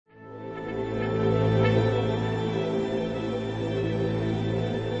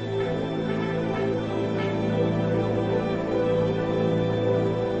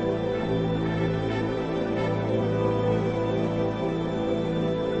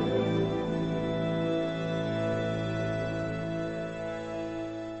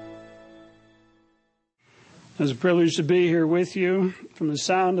It's a privilege to be here with you. From the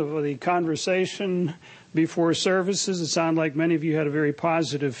sound of the conversation before services, it sounded like many of you had a very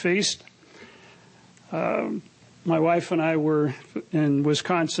positive feast. My wife and I were in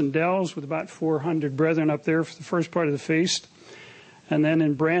Wisconsin Dells with about 400 brethren up there for the first part of the feast, and then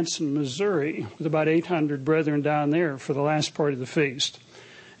in Branson, Missouri, with about 800 brethren down there for the last part of the feast.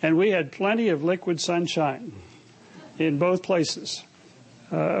 And we had plenty of liquid sunshine in both places.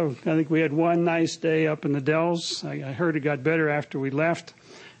 I think we had one nice day up in the Dells. I heard it got better after we left.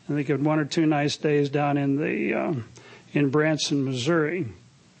 I think we had one or two nice days down in Branson, Missouri.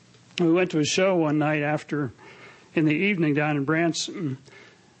 We went to a show one night in the evening down in Branson.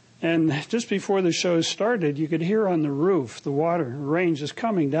 And just before the show started, you could hear on the roof the rain just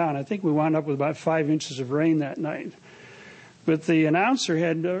coming down. I think we wound up with about 5 inches of rain that night. But the announcer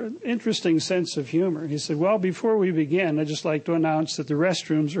had an interesting sense of humor. He said, well, before we begin, I'd just like to announce that the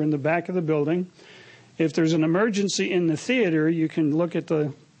restrooms are in the back of the building. If there's an emergency in the theater, you can look at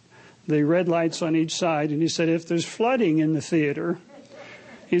the red lights on each side. And he said, if there's flooding in the theater,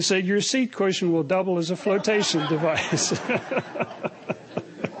 he said, your seat cushion will double as a flotation device.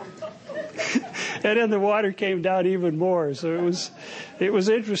 And then the water came down even more. So it was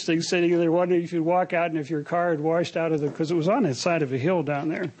interesting sitting there wondering if you'd walk out and if your car had washed out because it was on the side of a hill down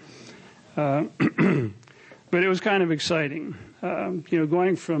there. But it was kind of exciting.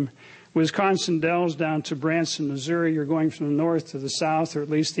 Going from Wisconsin Dells down to Branson, Missouri, you're going from the north to the south, or at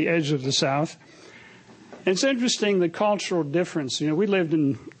least the edge of the south. And it's interesting, the cultural difference. We lived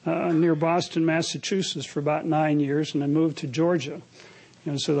near Boston, Massachusetts for about 9 years and then moved to Georgia,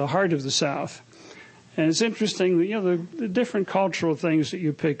 so the heart of the South. And it's interesting, the different cultural things that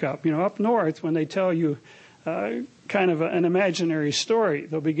you pick up. Up north, when they tell you kind of an imaginary story,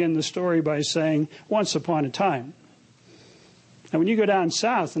 they'll begin the story by saying, once upon a time. And when you go down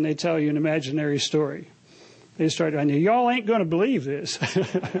south and they tell you an imaginary story, they start, y'all ain't going to believe this.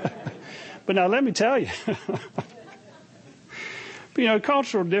 But now let me tell you. But,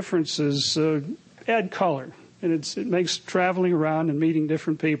 cultural differences add color. And it makes traveling around and meeting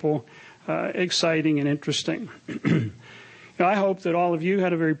different people exciting and interesting. I hope that all of you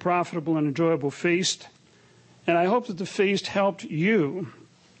had a very profitable and enjoyable feast. And I hope that the feast helped you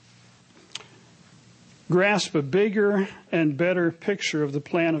grasp a bigger and better picture of the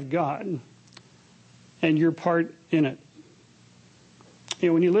plan of God and your part in it.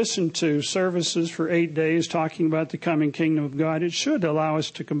 When you listen to services for 8 days talking about the coming kingdom of God, it should allow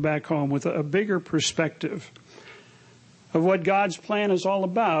us to come back home with a bigger perspective of what God's plan is all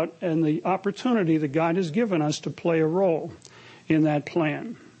about and the opportunity that God has given us to play a role in that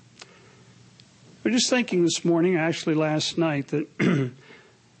plan. We're just thinking this morning, actually last night, that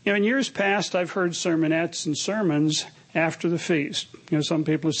in years past I've heard sermonettes and sermons after the feast. Some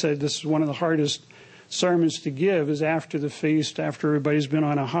people have said this is one of the hardest sermons to give is after the feast, after everybody's been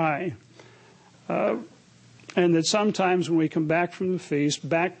on a high. And that sometimes when we come back from the feast,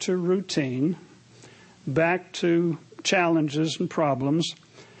 back to routine, back to challenges and problems,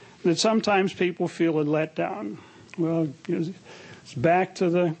 that sometimes people feel a letdown. Well, it's back to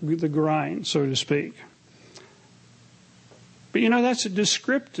the grind, so to speak. But that's a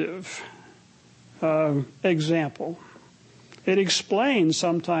descriptive example. It explains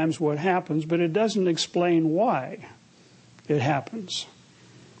sometimes what happens, but it doesn't explain why it happens.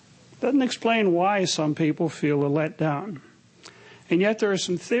 It doesn't explain why some people feel a letdown. And yet there are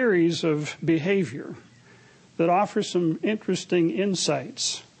some theories of behavior that offer some interesting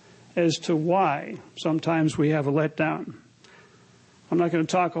insights as to why sometimes we have a letdown. I'm not going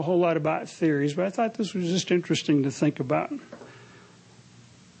to talk a whole lot about theories, but I thought this was just interesting to think about.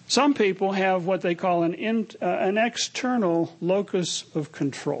 Some people have what they call an external locus of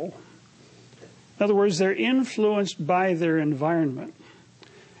control. In other words, they're influenced by their environment.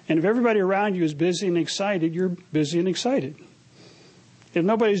 And if everybody around you is busy and excited, you're busy and excited. If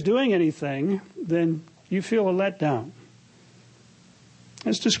nobody's doing anything, then you feel a letdown.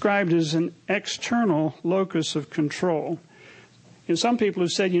 It's described as an external locus of control. Some people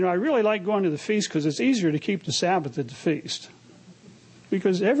have said, I really like going to the feast because it's easier to keep the Sabbath at the feast.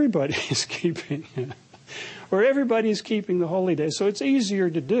 Because everybody is keeping it. Or everybody is keeping the holy day. So it's easier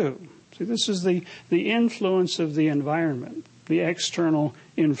to do. See, this is the influence of the environment, the external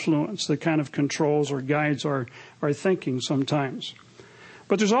influence that kind of controls or guides our thinking sometimes.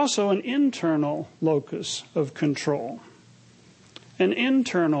 But there's also an internal locus of control. An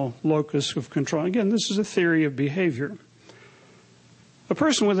internal locus of control. Again, this is a theory of behavior. A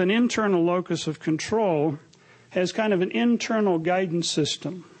person with an internal locus of control has kind of an internal guidance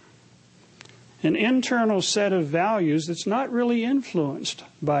system. An internal set of values that's not really influenced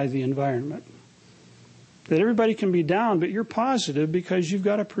by the environment. That everybody can be down, but you're positive because you've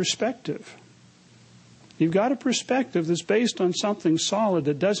got a perspective. You've got a perspective that's based on something solid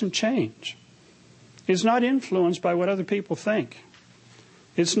that doesn't change. It's not influenced by what other people think.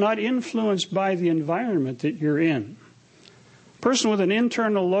 It's not influenced by the environment that you're in. A person with an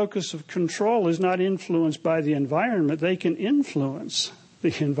internal locus of control is not influenced by the environment. They can influence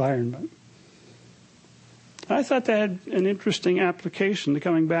the environment. I thought that had an interesting application to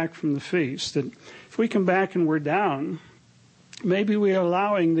coming back from the feast, that if we come back and we're down, maybe we're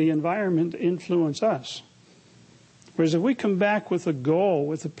allowing the environment to influence us. Whereas if we come back with a goal,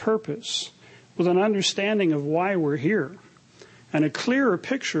 with a purpose, with an understanding of why we're here, and a clearer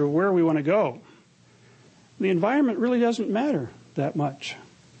picture of where we want to go, the environment really doesn't matter that much.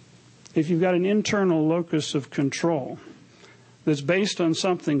 If you've got an internal locus of control that's based on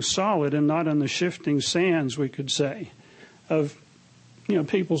something solid and not on the shifting sands, we could say, of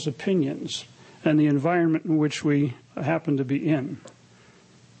people's opinions and the environment in which we happen to be in.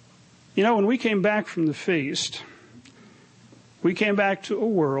 When we came back from the feast, we came back to a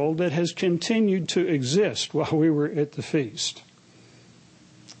world that has continued to exist while we were at the feast.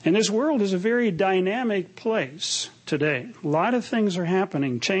 And this world is a very dynamic place today. A lot of things are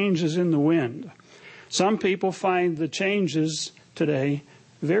happening. Change is in the wind. Some people find the changes today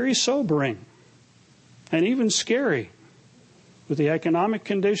very sobering and even scary with the economic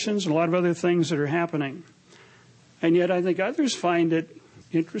conditions and a lot of other things that are happening. And yet I think others find it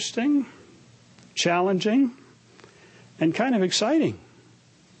interesting, challenging, and kind of exciting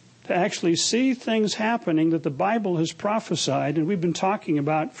to actually see things happening that the Bible has prophesied and we've been talking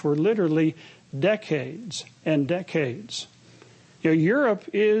about for literally decades and decades. Europe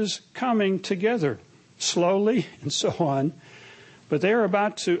is coming together slowly and so on, but they're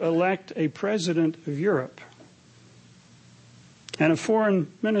about to elect a president of Europe and a foreign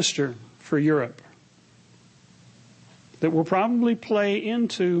minister for Europe that will probably play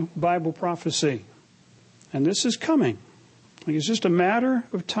into Bible prophecy. And this is coming. It's just a matter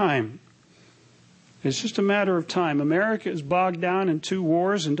of time. It's just a matter of time. America is bogged down in 2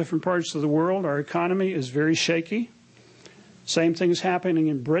 wars in different parts of the world. Our economy is very shaky. Same thing is happening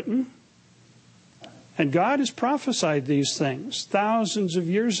in Britain. And God has prophesied these things thousands of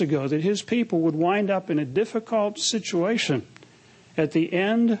years ago, that His people would wind up in a difficult situation at the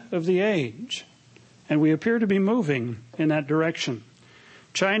end of the age. And we appear to be moving in that direction.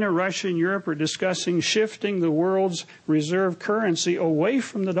 China, Russia, and Europe are discussing shifting the world's reserve currency away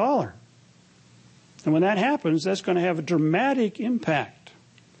from the dollar. And when that happens, that's going to have a dramatic impact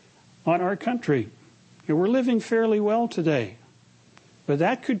on our country. We're living fairly well today. But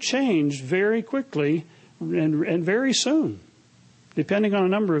that could change very quickly and very soon, depending on a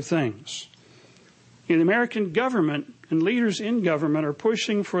number of things. The American government and leaders in government are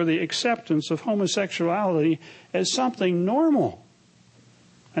pushing for the acceptance of homosexuality as something normal,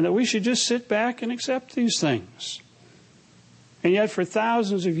 and that we should just sit back and accept these things. And yet for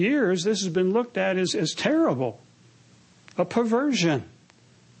thousands of years, this has been looked at as terrible, a perversion.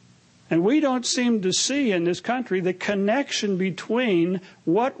 And we don't seem to see in this country the connection between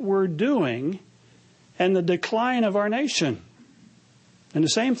what we're doing and the decline of our nation. And the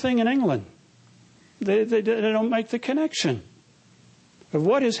same thing in England. They don't make the connection of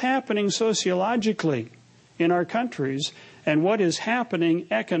what is happening sociologically in our countries and what is happening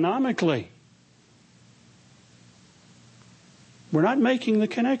economically. We're not making the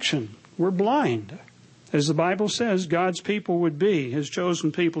connection. We're blind. As the Bible says, God's people would be, His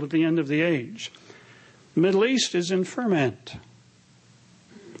chosen people at the end of the age. The Middle East is in ferment.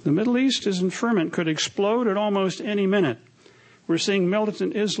 The Middle East is in ferment, could explode at almost any minute. We're seeing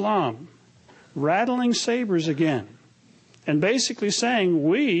militant Islam rattling sabers again and basically saying,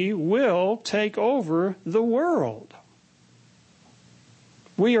 we will take over the world.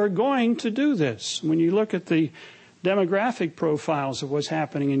 We are going to do this. When you look at the demographic profiles of what's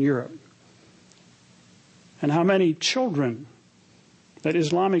happening in Europe and how many children that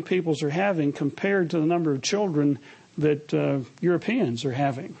Islamic peoples are having compared to the number of children that Europeans are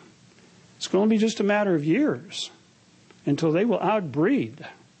having, it's going to be just a matter of years until they will outbreed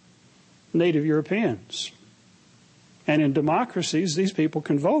native Europeans. And in democracies, these people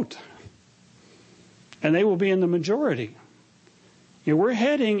can vote. And they will be in the majority. We're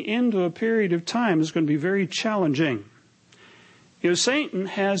heading into a period of time that's going to be very challenging. Satan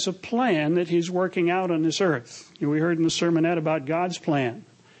has a plan that he's working out on this earth. We heard in the sermonette about God's plan.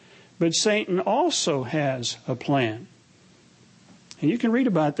 But Satan also has a plan. And you can read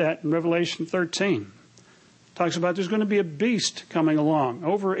about that in Revelation 13. It talks about there's going to be a beast coming along,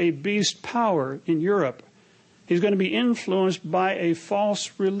 over a beast power in Europe. He's going to be influenced by a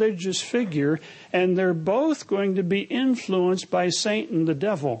false religious figure, and they're both going to be influenced by Satan, the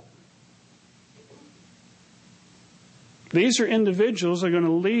devil. These are individuals that are going to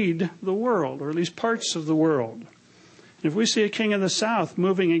lead the world, or at least parts of the world. And if we see a king of the south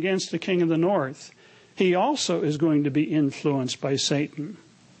moving against a king of the north, he also is going to be influenced by Satan.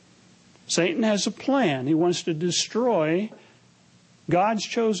 Satan has a plan. He wants to destroy God's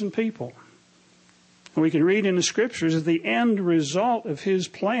chosen people. And we can read in the scriptures that the end result of his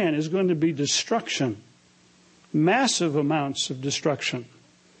plan is going to be destruction. Massive amounts of destruction.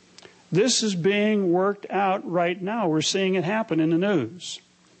 This is being worked out right now. We're seeing it happen in the news.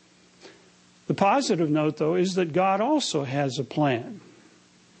 The positive note, though, is that God also has a plan.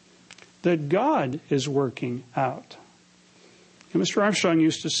 That God is working out. And Mr. Armstrong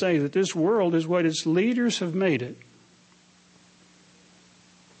used to say that this world is what its leaders have made it.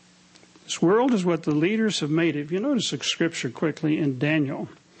 This world is what the leaders have made it. If you notice the scripture quickly in Daniel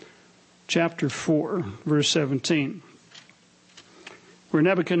chapter 4, verse 17, where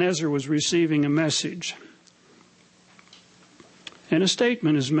Nebuchadnezzar was receiving a message. And a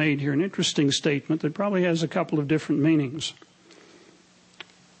statement is made here, an interesting statement that probably has a couple of different meanings.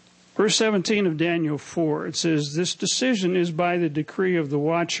 Verse 17 of Daniel 4, it says, "This decision is by the decree of the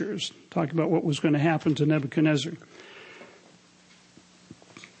watchers," talking about what was going to happen to Nebuchadnezzar,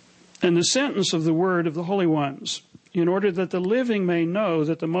 "and the sentence of the word of the holy ones, in order that the living may know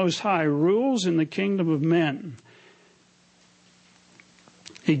that the Most High rules in the kingdom of men.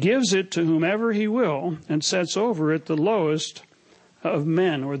 He gives it to whomever he will and sets over it the lowest of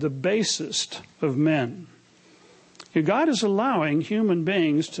men, or the basest of men." God is allowing human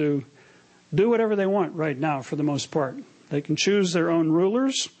beings to do whatever they want right now for the most part. They can choose their own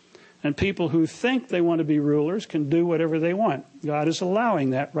rulers, and people who think they want to be rulers can do whatever they want. God is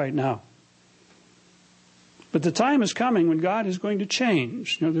allowing that right now. But the time is coming when God is going to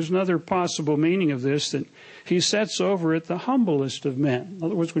change. There's another possible meaning of this, that he sets over it the humblest of men. In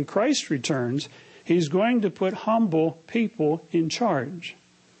other words, when Christ returns, he's going to put humble people in charge.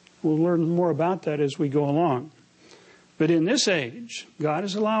 We'll learn more about that as we go along. But in this age, God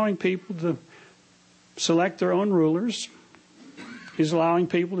is allowing people to select their own rulers. He's allowing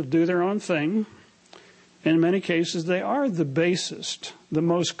people to do their own thing. And in many cases, they are the basest, the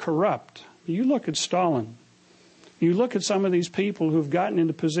most corrupt. You look at Stalin. You look at some of these people who've gotten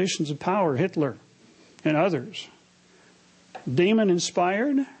into positions of power, Hitler and others.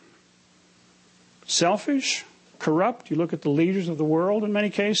 Demon-inspired, selfish, corrupt. You look at the leaders of the world in many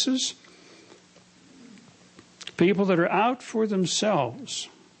cases. People that are out for themselves.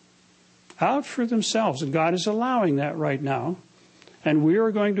 Out for themselves. And God is allowing that right now. And we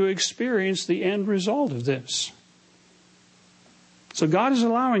are going to experience the end result of this. So God is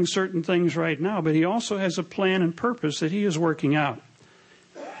allowing certain things right now, but he also has a plan and purpose that he is working out.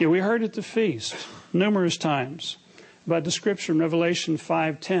 We heard at the feast numerous times about the scripture in Revelation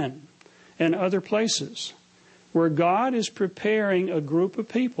 5:10 and other places where God is preparing a group of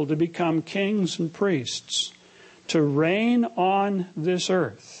people to become kings and priests, to reign on this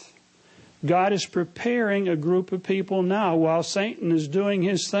earth. God is preparing a group of people now while Satan is doing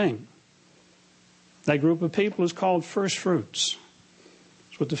his thing. That group of people is called first fruits.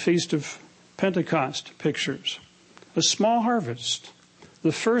 It's what the Feast of Pentecost pictures. A small harvest,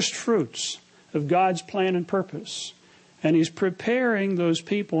 the first fruits of God's plan and purpose. And he's preparing those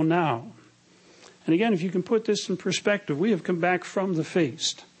people now. And again, if you can put this in perspective, we have come back from the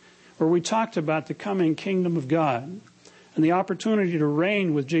feast where we talked about the coming kingdom of God and the opportunity to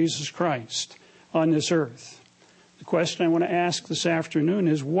reign with Jesus Christ on this earth. The question I want to ask this afternoon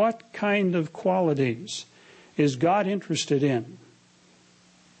is, what kind of qualities is God interested in?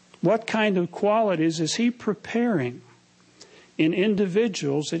 What kind of qualities is he preparing in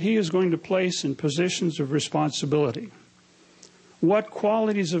individuals that he is going to place in positions of responsibility? What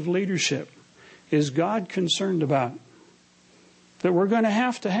qualities of leadership is God concerned about that we're going to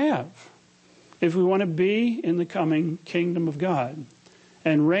have if we want to be in the coming kingdom of God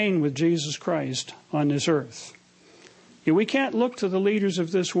and reign with Jesus Christ on this earth? We can't look to the leaders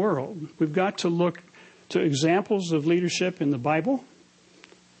of this world. We've got to look to examples of leadership in the Bible,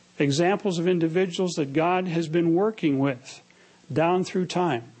 examples of individuals that God has been working with down through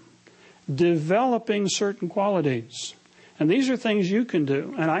time, developing certain qualities. And these are things you can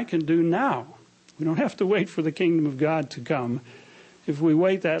do and I can do now. We don't have to wait for the kingdom of God to come. If we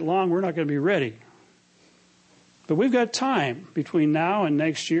wait that long, we're not going to be ready. But we've got time between now and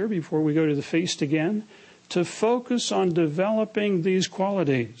next year, before we go to the feast again, to focus on developing these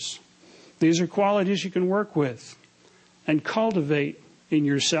qualities. These are qualities you can work with and cultivate in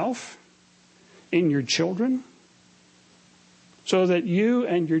yourself, in your children, so that you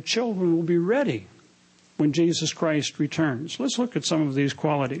and your children will be ready when Jesus Christ returns. Let's look at some of these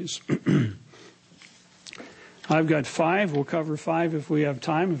qualities. I've got 5. We'll cover 5 if we have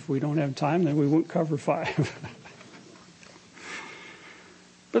time. If we don't have time, then we won't cover 5.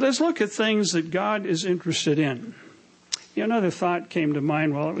 But let's look at things that God is interested in. Another thought came to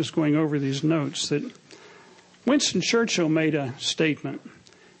mind while I was going over these notes, that Winston Churchill made a statement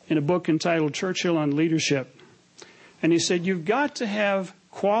in a book entitled Churchill on Leadership. And he said, you've got to have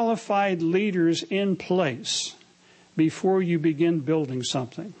qualified leaders in place before you begin building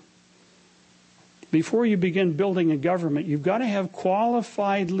something. Before you begin building a government, you've got to have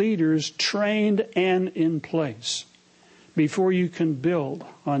qualified leaders trained and in place before you can build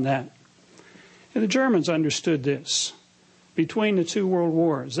on that. And the Germans understood this. Between the 2 world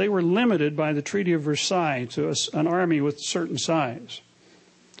wars, they were limited by the Treaty of Versailles to an army with a certain size.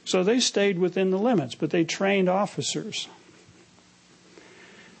 So they stayed within the limits, but they trained officers.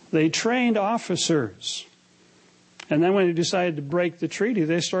 They trained officers. And then when they decided to break the treaty,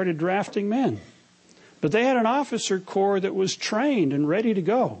 they started drafting men. But they had an officer corps that was trained and ready to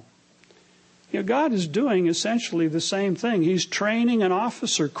go. God is doing essentially the same thing. He's training an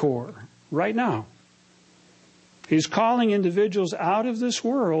officer corps right now. He's calling individuals out of this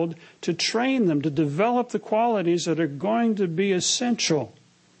world to train them, to develop the qualities that are going to be essential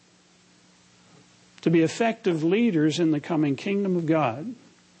to be effective leaders in the coming kingdom of God.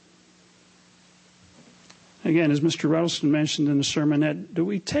 Again, as Mr. Ruddleston mentioned in the sermonette, do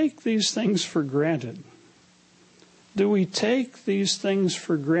we take these things for granted? Do we take these things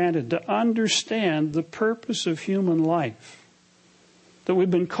for granted to understand the purpose of human life? That we've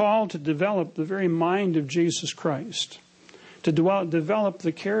been called to develop the very mind of Jesus Christ, to develop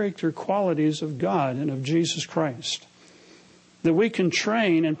the character qualities of God and of Jesus Christ, that we can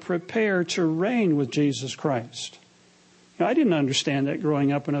train and prepare to reign with Jesus Christ. I didn't understand that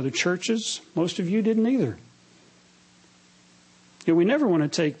growing up in other churches. Most of you didn't either. We never want to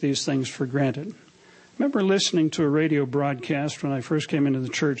take these things for granted. I remember listening to a radio broadcast when I first came into the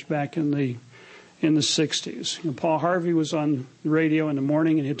church back in the 60s. Paul Harvey was on the radio in the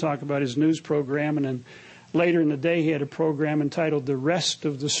morning, and he'd talk about his news program, and then later in the day he had a program entitled The Rest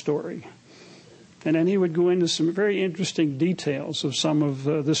of the Story. And then he would go into some very interesting details of some of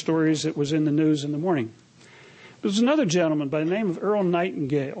the stories that was in the news in the morning. There was another gentleman by the name of Earl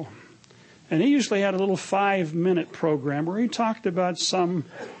Nightingale, and he usually had a little 5-minute program where he talked about some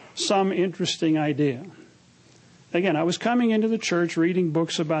interesting idea. Again, I was coming into the church reading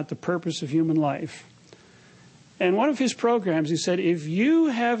books about the purpose of human life. And one of his programs, he said, if you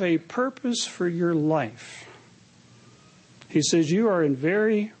have a purpose for your life, he says, you are in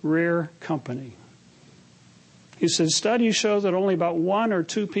very rare company. He says, studies show that only about 1 or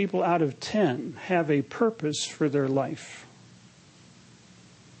 2 people out of 10 have a purpose for their life.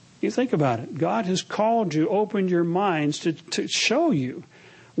 You think about it. God has called you, opened your minds to show you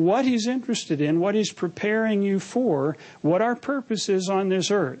what He's interested in, what He's preparing you for, what our purpose is on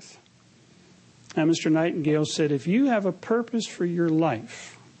this earth. And Mr. Nightingale said, if you have a purpose for your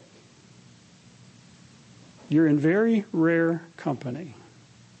life, you're in very rare company.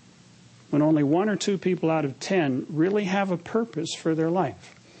 When only 1 or 2 people out of 10 really have a purpose for their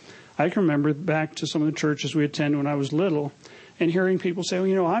life. I can remember back to some of the churches we attended when I was little and hearing people say,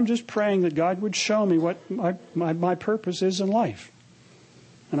 well, I'm just praying that God would show me what my purpose is in life.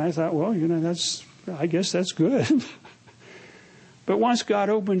 And I thought, well, I guess that's good. But once God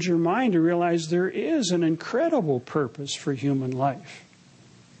opens your mind to realize there is an incredible purpose for human life.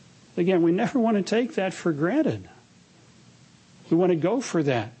 Again, we never want to take that for granted. We want to go for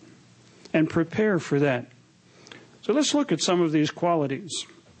that and prepare for that. So let's look at some of these qualities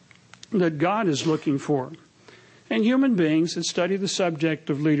that God is looking for. And human beings that study the subject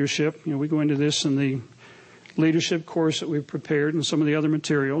of leadership, we go into this in the leadership course that we've prepared and some of the other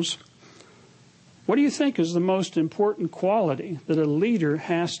materials. What do you think is the most important quality that a leader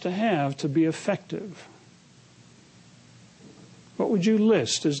has to have to be effective? What would you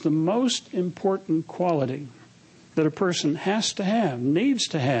list as the most important quality that a person has to have, needs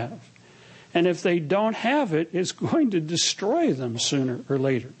to have? And if they don't have it, it's going to destroy them sooner or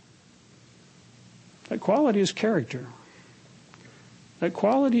later. That quality is character. That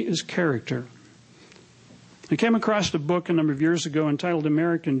quality is character. I came across a book a number of years ago entitled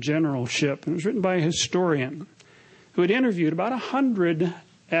American Generalship. It was written by a historian who had interviewed about 100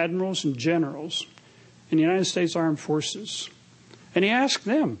 admirals and generals in the United States Armed Forces. And he asked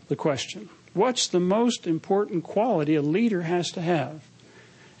them the question, what's the most important quality a leader has to have?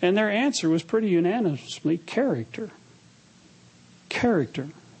 And their answer was pretty unanimously character. Character.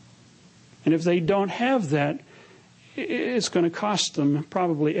 And if they don't have that, it's going to cost them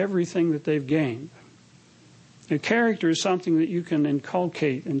probably everything that they've gained. A character is something that you can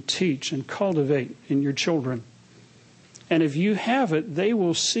inculcate and teach and cultivate in your children. And if you have it, they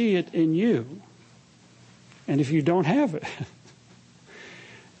will see it in you. And if you don't have it,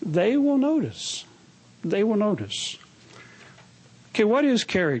 they will notice. They will notice. Okay, what is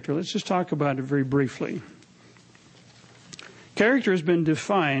character? Let's just talk about it very briefly. Character has been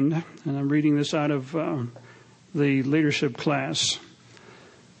defined, and I'm reading this out of the leadership class.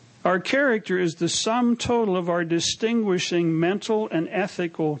 Our character is the sum total of our distinguishing mental and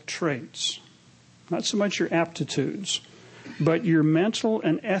ethical traits. Not so much your aptitudes, but your mental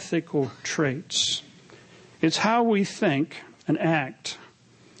and ethical traits. It's how we think and act,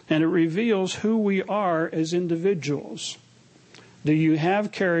 and it reveals who we are as individuals. Do you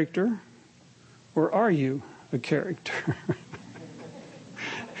have character, or are you a character?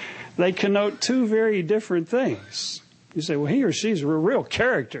 They connote two very different things. You say, well, he or she's a real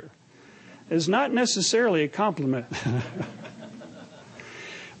character. It's not necessarily a compliment.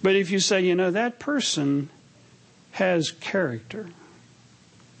 But if you say, that person has character,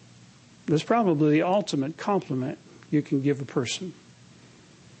 that's probably the ultimate compliment you can give a person.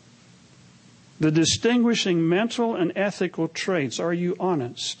 The distinguishing mental and ethical traits. Are you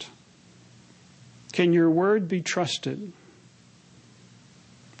honest? Can your word be trusted?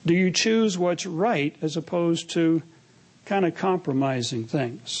 Do you choose what's right as opposed to kind of compromising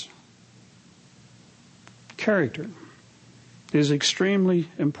things? Character is extremely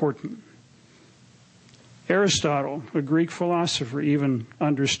important. Aristotle, a Greek philosopher, even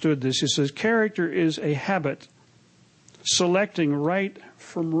understood this. He says, character is a habit selecting right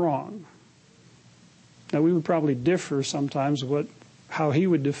from wrong. Now, we would probably differ sometimes how he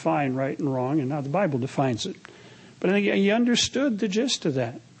would define right and wrong and how the Bible defines it. But I think he understood the gist of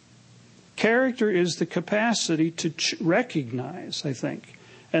that. Character is the capacity to recognize, I think,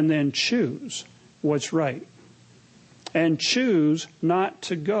 and then choose what's right. And choose not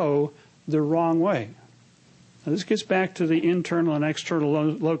to go the wrong way. Now, this gets back to the internal and external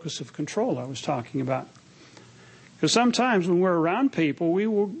locus of control I was talking about. Because sometimes when we're around people, we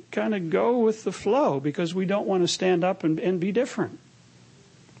will kind of go with the flow because we don't want to stand up and be different.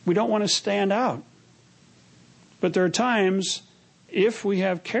 We don't want to stand out. But there are times, if we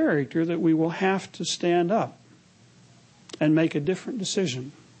have character, that we will have to stand up and make a different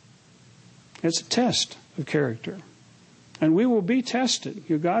decision. It's a test of character. And we will be tested.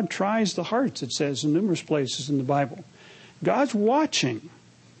 God tries the hearts, it says in numerous places in the Bible. God's watching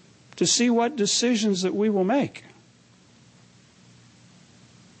to see what decisions that we will make.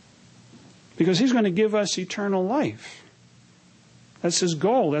 Because He's going to give us eternal life. That's His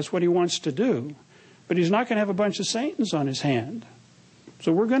goal. That's what He wants to do. But He's not going to have a bunch of Satans on His hand.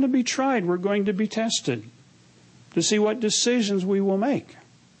 So we're going to be tried. We're going to be tested to see what decisions we will make,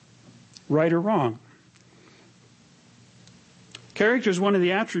 right or wrong. Character is one of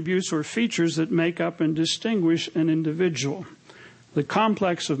the attributes or features that make up and distinguish an individual. The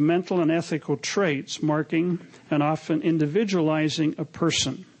complex of mental and ethical traits marking and often individualizing a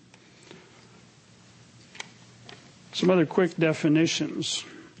person. Some other quick definitions,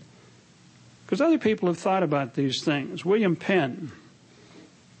 because other people have thought about these things. William Penn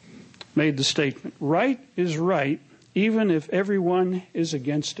made the statement, right is right even if everyone is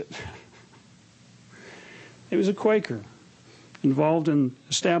against it. He was a Quaker involved in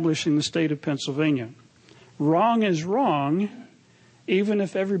establishing the state of Pennsylvania. Wrong is wrong even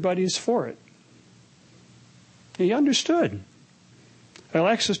if everybody's for it. He understood.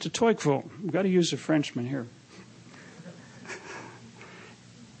 Alexis de Tocqueville, we've got to use a Frenchman here.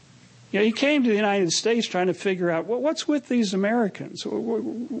 He came to the United States trying to figure out what's with these Americans.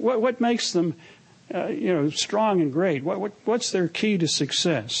 What makes them, strong and great? What's their key to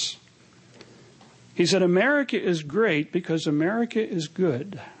success? He said, America is great because America is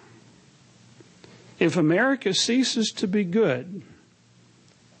good. If America ceases to be good,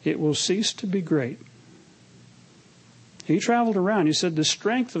 it will cease to be great. He traveled around. He said the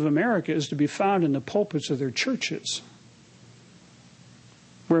strength of America is to be found in the pulpits of their churches,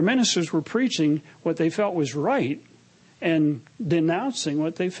 where ministers were preaching what they felt was right and denouncing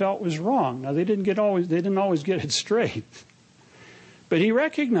what they felt was wrong. Now, they didn't always get it straight. But he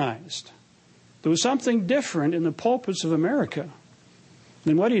recognized there was something different in the pulpits of America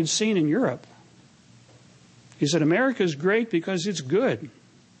than what he had seen in Europe. He said, America is great because it's good.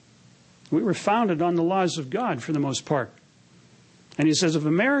 We were founded on the laws of God for the most part. And he says, if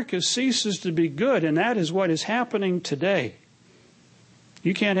America ceases to be good, and that is what is happening today,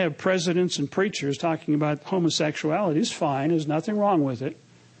 you can't have presidents and preachers talking about homosexuality. It's fine. There's nothing wrong with it.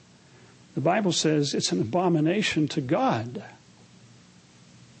 The Bible says it's an abomination to God.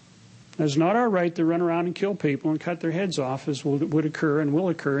 It's not our right to run around and kill people and cut their heads off, as would occur and will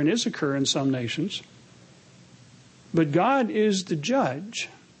occur and is occur in some nations. But God is the judge,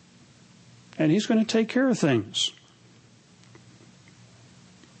 and He's going to take care of things.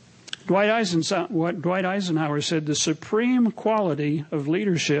 Dwight Eisenhower said, the supreme quality of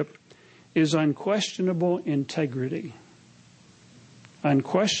leadership is unquestionable integrity.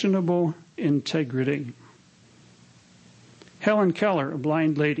 Unquestionable integrity. Helen Keller, a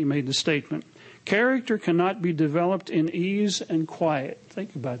blind lady, made the statement, character cannot be developed in ease and quiet.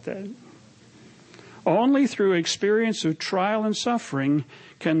 Think about that. Only through experience of trial and suffering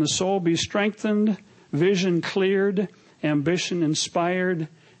can the soul be strengthened, vision cleared, ambition inspired,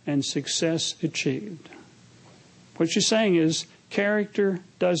 and success achieved. What she's saying is, character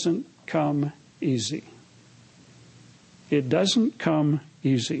doesn't come easy. It doesn't come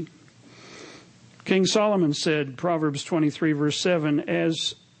easy. King Solomon said, Proverbs 23, verse 7,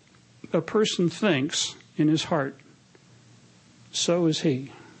 as a person thinks in his heart, so is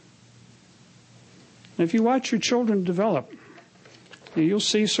he. And if you watch your children develop, you'll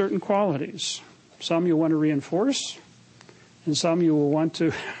see certain qualities. Some you'll want to reinforce, and some you will want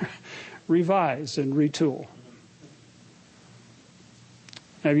to revise and retool.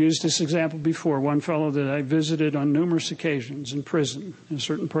 I've used this example before. One fellow that I visited on numerous occasions in prison in a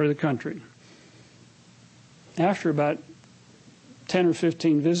certain part of the country. After about 10 or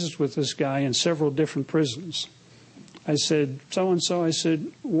 15 visits with this guy in several different prisons, I said, so-and-so, I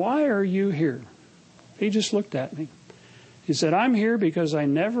said, why are you here? He just looked at me. He said, I'm here because I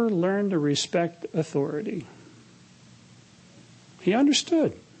never learned to respect authority. He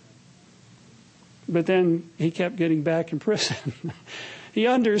understood. But then he kept getting back in prison. He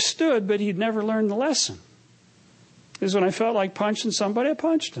understood, but he'd never learned the lesson. Because when I felt like punching somebody, I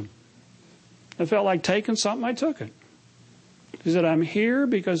punched him. I felt like taking something, I took it. He said, I'm here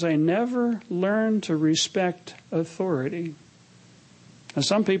because I never learned to respect authority. Now,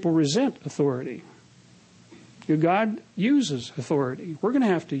 some people resent authority. God uses authority. We're going to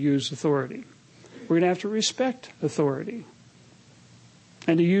have to use authority. We're going to have to respect authority.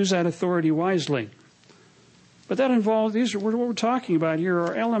 And to use that authority wisely. But that involves, what we're talking about here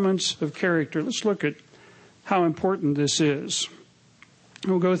are elements of character. Let's look at how important this is.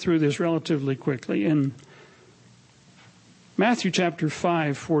 We'll go through this relatively quickly. In Matthew chapter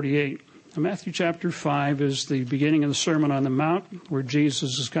 5:48. Matthew chapter 5 is the beginning of the Sermon on the Mount, where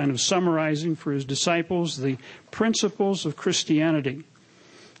Jesus is kind of summarizing for his disciples the principles of Christianity.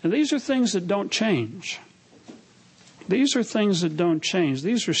 And these are things that don't change. These are things that don't change.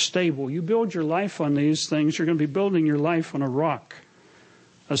 These are stable. You build your life on these things, you're going to be building your life on a rock,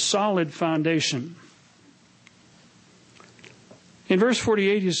 a solid foundation. In verse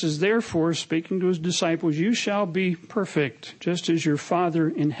 48, he says, therefore, speaking to his disciples, you shall be perfect, just as your Father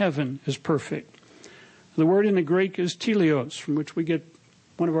in heaven is perfect. The word in the Greek is teleos, from which we get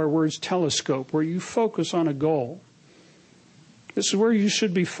one of our words, telescope, where you focus on a goal. This is where you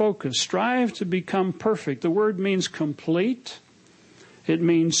should be focused. Strive to become perfect. The word means complete. It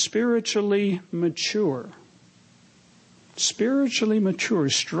means spiritually mature. Spiritually mature.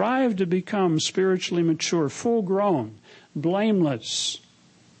 Strive to become spiritually mature, full grown, blameless.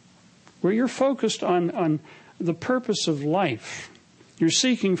 Where you're focused on the purpose of life. You're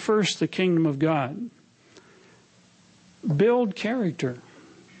seeking first the kingdom of God. Build character.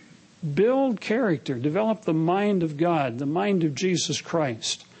 Build character. Develop the mind of God, the mind of Jesus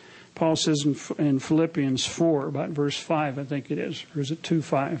Christ. Paul says in Philippians 4, about verse 5, I think it is, or is it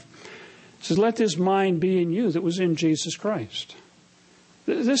 2:5? It says, let this mind be in you that was in Jesus Christ.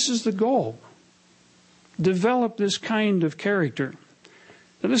 This is the goal. Develop this kind of character.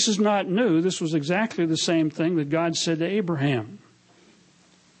 Now, this is not new. This was exactly the same thing that God said to Abraham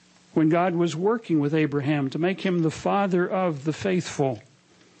when God was working with Abraham to make him the father of the faithful.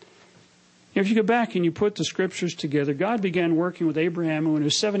 If you go back and you put the scriptures together, God began working with Abraham when he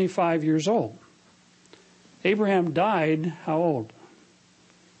was 75 years old. Abraham died, how old?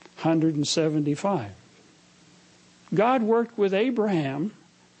 175. God worked with Abraham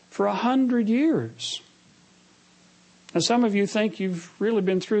for 100 years. Now, some of you think you've really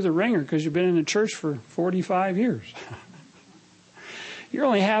been through the ringer because you've been in the church for 45 years. You're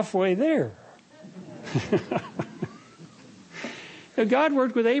only halfway there. God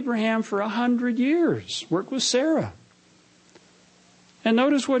worked with Abraham for 100 years. Worked with Sarah. And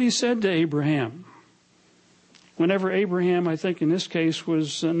notice what he said to Abraham. Whenever Abraham, I think in this case,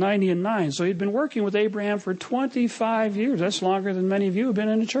 was 90 and 9. So he'd been working with Abraham for 25 years. That's longer than many of you have been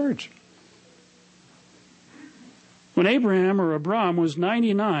in the church. When Abram was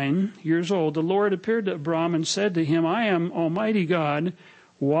 99 years old, the Lord appeared to Abram and said to him, I am Almighty God.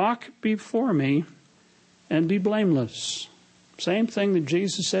 Walk before me and be blameless. Same thing that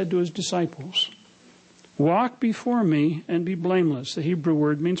Jesus said to his disciples. Walk before me and be blameless. The Hebrew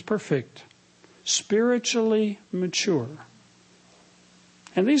word means perfect, spiritually mature.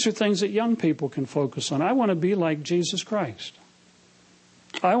 And these are things that young people can focus on. I want to be like Jesus Christ.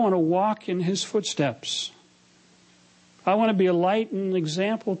 I want to walk in his footsteps. I want to be a light and an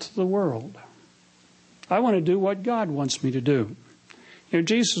example to the world. I want to do what God wants me to do. You know,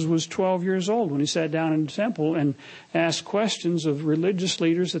 Jesus was 12 years old when he sat down in the temple and asked questions of religious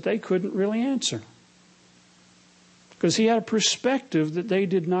leaders that they couldn't really answer, because he had a perspective that they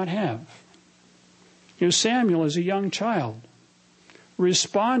did not have. You know, Samuel, as a young child,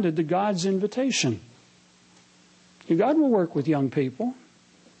 responded to God's invitation. You know, God will work with young people,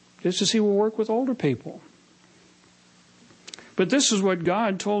 just as he will work with older people. But this is what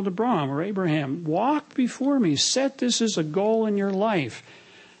God told Abraham. Walk before me. Set this as a goal in your life.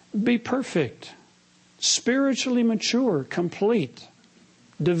 Be perfect, spiritually mature, complete.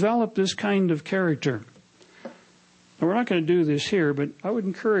 Develop this kind of character. Now, we're not going to do this here, but I would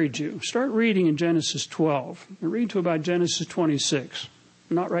encourage you. Start reading in Genesis 12. Read to about Genesis 26.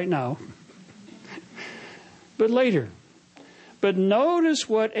 Not right now, but later. But notice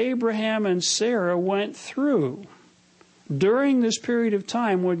what Abraham and Sarah went through during this period of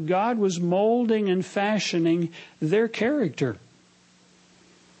time when God was molding and fashioning their character.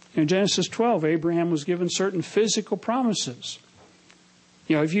 In Genesis 12, Abraham was given certain physical promises.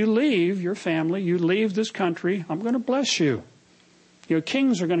 You know, if you leave your family, you leave this country, I'm going to bless you. You know,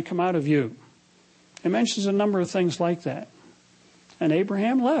 kings are going to come out of you. It mentions a number of things like that. And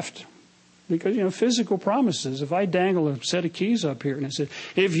Abraham left. Because, you know, physical promises. If I dangle a set of keys up here and I said,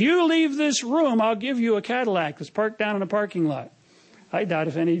 if you leave this room, I'll give you a Cadillac that's parked down in a parking lot. I doubt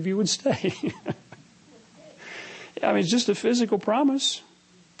if any of you would stay. I mean, it's just a physical promise.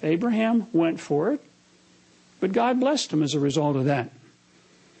 Abraham went for it. But God blessed him as a result of that.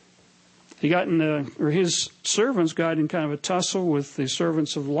 He got his servants got in kind of a tussle with the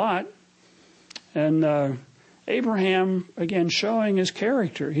servants of Lot. And Abraham, again, showing his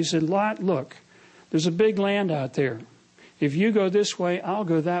character. He said, Lot, look, there's a big land out there. If you go this way, I'll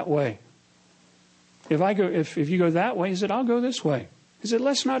go that way. If you go that way, he said, I'll go this way. He said,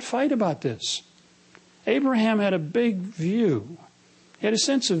 let's not fight about this. Abraham had a big view. He had a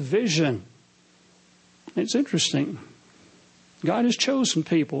sense of vision. It's interesting. God has chosen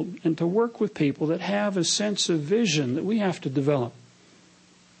people and to work with people that have a sense of vision that we have to develop.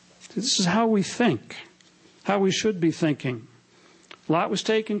 This is how we think. How we should be thinking. Lot was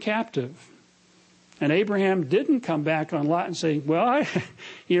taken captive. And Abraham didn't come back on Lot and say, well,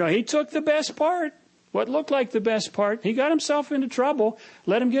 he took the best part. What looked like the best part. He got himself into trouble.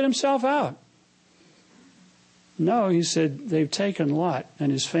 Let him get himself out. No, he said, they've taken Lot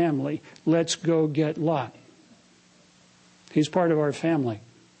and his family. Let's go get Lot. He's part of our family.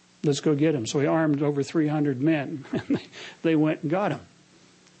 Let's go get him. So he armed over 300 men. And they went and got him.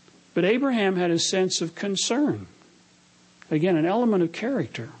 But Abraham had a sense of concern. Again, an element of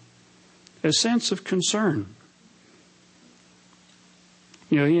character. A sense of concern.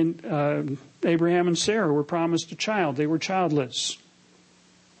 You know, Abraham and Sarah were promised a child. They were childless.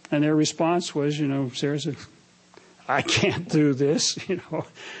 And their response was, Sarah said, I can't do this.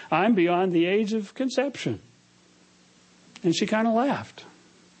 I'm beyond the age of conception. And she kind of laughed.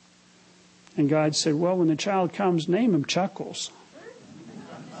 And God said, well, when the child comes, name him Chuckles.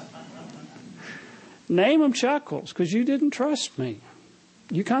 Name him Chuckles, because you didn't trust me.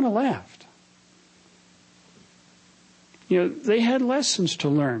 You kind of laughed. They had lessons to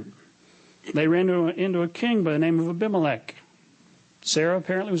learn. They ran into a king by the name of Abimelech. Sarah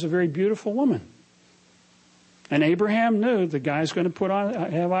apparently was a very beautiful woman. And Abraham knew the guy's going to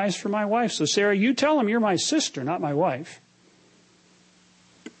have eyes for my wife. So Sarah, you tell him you're my sister, not my wife.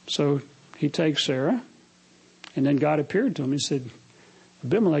 So he takes Sarah, and then God appeared to him. He said,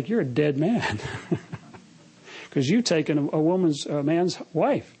 Abimelech, you're a dead man. Because you've taken a man's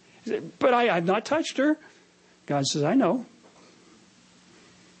wife. He said, but I've not touched her. God says, I know.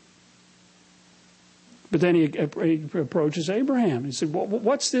 But then he approaches Abraham. He said, well,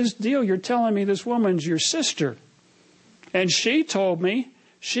 what's this deal? You're telling me this woman's your sister. And she told me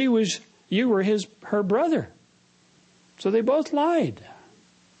you were her brother. So they both lied.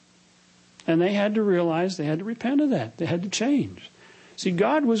 And they had to realize they had to repent of that. They had to change. See,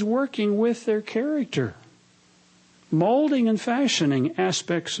 God was working with their character. Molding and fashioning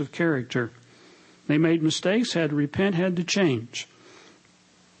aspects of character. They made mistakes, had to repent, had to change.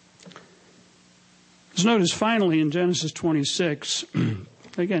 Let's notice finally in Genesis 26,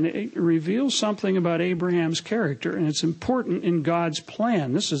 again, it reveals something about Abraham's character, and it's important in God's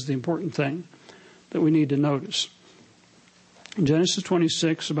plan. This is the important thing that we need to notice. In Genesis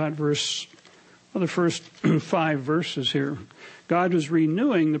 26, about the first 5 verses here, God was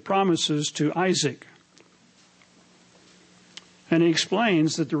renewing the promises to Isaac. And he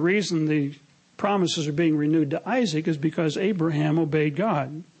explains that the reason the promises are being renewed to Isaac is because Abraham obeyed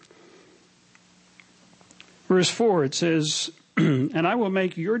God. Verse 4, it says, and I will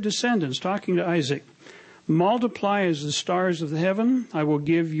make your descendants, talking to Isaac, multiply as the stars of the heaven. I will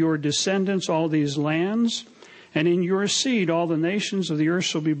give your descendants all these lands, and in your seed all the nations of the earth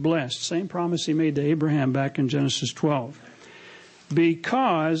shall be blessed. Same promise he made to Abraham back in Genesis 12.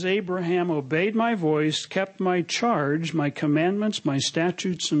 Because Abraham obeyed my voice, kept my charge, my commandments, my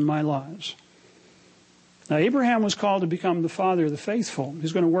statutes, and my laws. Now, Abraham was called to become the father of the faithful.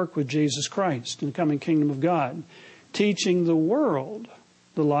 He's going to work with Jesus Christ in the coming kingdom of God, teaching the world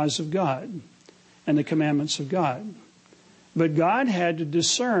the laws of God and the commandments of God. But God had to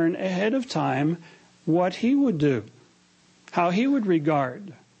discern ahead of time what he would do, how he would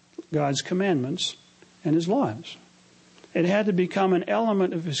regard God's commandments and his laws. It had to become an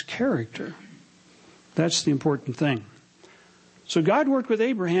element of his character. That's the important thing. So God worked with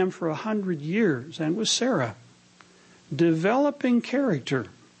Abraham for 100 years and with Sarah, developing character.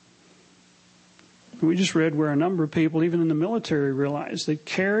 We just read where a number of people, even in the military, realize that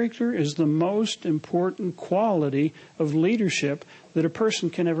character is the most important quality of leadership that a person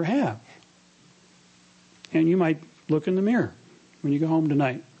can ever have. And you might look in the mirror when you go home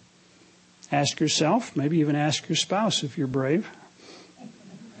tonight. Ask yourself, maybe even ask your spouse if you're brave,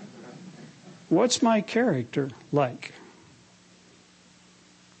 what's my character like?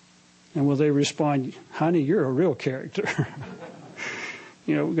 And will they respond, honey, you're a real character.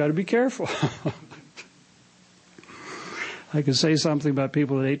 We've got to be careful. I could say something about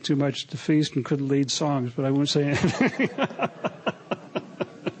people that ate too much at the feast and couldn't lead songs, but I won't say anything.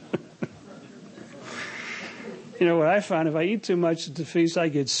 What I found, if I eat too much at the feast, I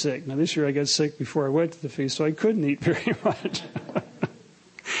get sick. Now, this year I got sick before I went to the feast, so I couldn't eat very much.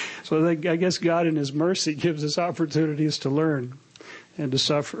 So I guess God in his mercy gives us opportunities to learn and to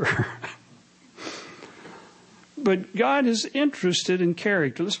suffer. But God is interested in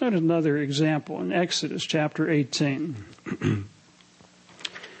character. Let's note another example in Exodus chapter 18.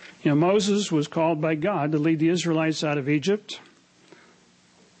 Moses was called by God to lead the Israelites out of Egypt.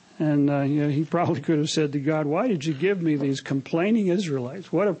 And he probably could have said to God, why did you give me these complaining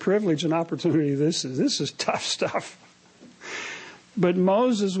Israelites? What a privilege and opportunity this is. This is tough stuff. But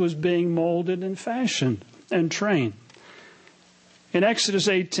Moses was being molded and fashioned and trained. In Exodus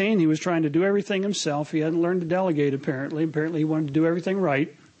 18, he was trying to do everything himself. He hadn't learned to delegate, apparently. Apparently, he wanted to do everything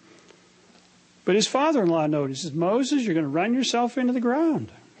right. But his father-in-law notices, Moses, you're going to run yourself into the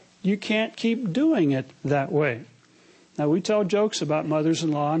ground. You can't keep doing it that way. Now, we tell jokes about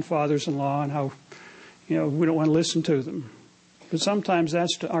mothers-in-law and fathers-in-law and how, we don't want to listen to them. But sometimes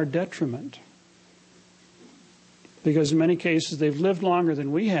that's to our detriment. Because in many cases, they've lived longer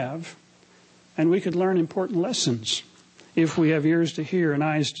than we have, and we could learn important lessons if we have ears to hear and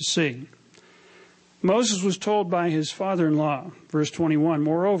eyes to see. Moses was told by his father-in-law, verse 21,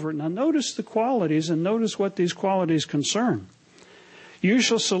 moreover, now notice the qualities and notice what these qualities concern. You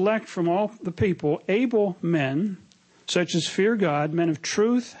shall select from all the people able men, such as fear God, men of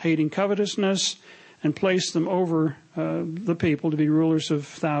truth, hating covetousness, and place them over the people to be rulers of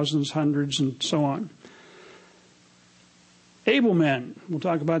thousands, hundreds, and so on. Able men, we'll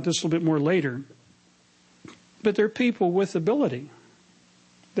talk about this a little bit more later, but they're people with ability.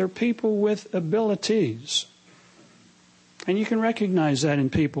 They're people with abilities. And you can recognize that in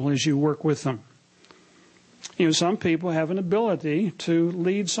people as you work with them. Some people have an ability to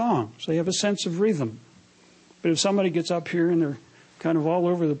lead songs. They have a sense of rhythm. But if somebody gets up here and they're kind of all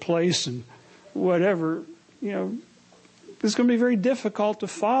over the place and whatever, it's going to be very difficult to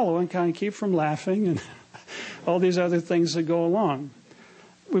follow and kind of keep from laughing and all these other things that go along.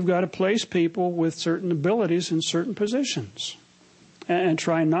 We've got to place people with certain abilities in certain positions and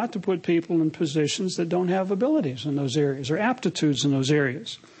try not to put people in positions that don't have abilities in those areas or aptitudes in those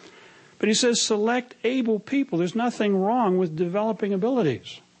areas. But he says select able people. There's nothing wrong with developing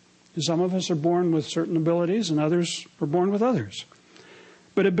abilities. Some of us are born with certain abilities and others are born with others.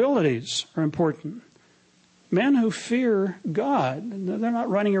 But abilities are important. Men who fear God, they're not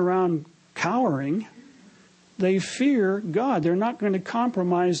running around cowering. They fear God. They're not going to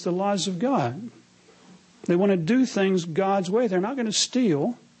compromise the laws of God. They want to do things God's way. They're not going to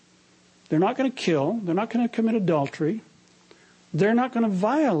steal. They're not going to kill. They're not going to commit adultery. They're not going to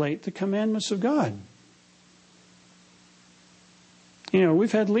violate the commandments of God.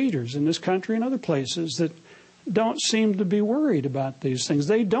 We've had leaders in this country and other places that don't seem to be worried about these things.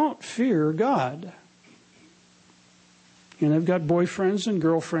 They don't fear God. They've got boyfriends and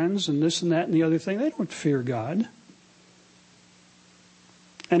girlfriends and this and that and the other thing. They don't fear God.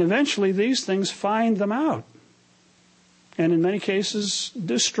 And eventually these things find them out. And in many cases,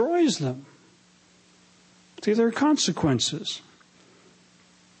 destroys them. See, there are consequences.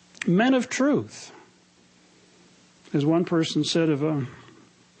 Men of truth. As one person said of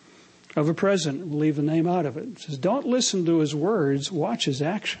a president, we'll leave the name out of it. It says, don't listen to his words, watch his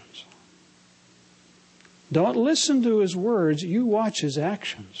actions. Don't listen to his words, you watch his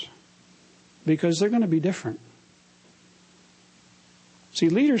actions. Because they're going to be different. See,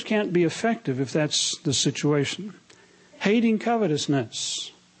 leaders can't be effective if that's the situation. Hating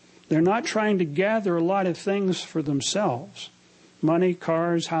covetousness. They're not trying to gather a lot of things for themselves. Money,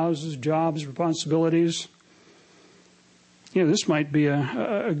 cars, houses, jobs, responsibilities. This might be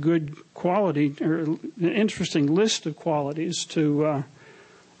a good quality or an interesting list of qualities to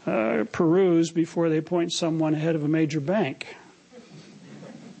peruse before they appoint someone head of a major bank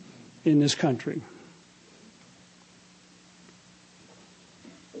in this country.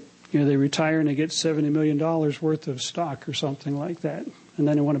 They retire and they get $70 million worth of stock or something like that. And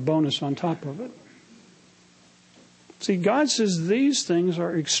then they want a bonus on top of it. See, God says these things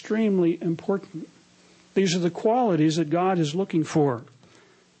are extremely important. These are the qualities that God is looking for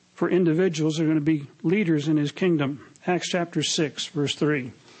individuals who are going to be leaders in His kingdom. Acts chapter 6, verse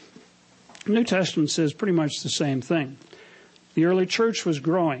 3. The New Testament says pretty much the same thing. The early church was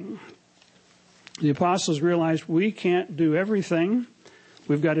growing. The apostles realized we can't do everything.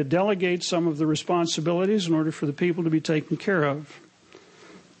 We've got to delegate some of the responsibilities in order for the people to be taken care of.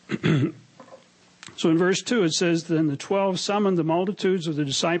 So in verse 2 it says, then the 12 summoned the multitudes of the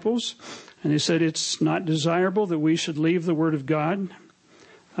disciples, and they said, it's not desirable that we should leave the word of God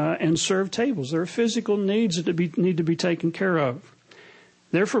and serve tables. There are physical needs that need to be taken care of.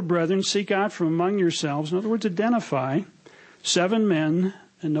 Therefore, brethren, seek out from among yourselves, in other words, identify 7 men,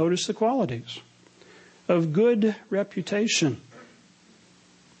 and notice the qualities, of good reputation.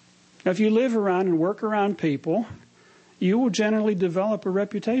 Now, if you live around and work around people, you will generally develop a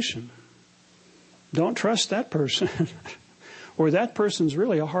reputation. Don't trust that person. Or that person's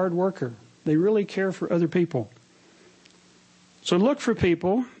really a hard worker. They really care for other people. So look for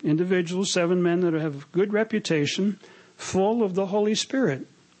people, individuals, 7 men that have good reputation, full of the Holy Spirit.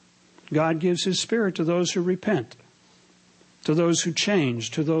 God gives His Spirit to those who repent, to those who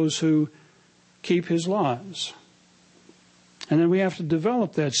change, to those who keep His laws. And then we have to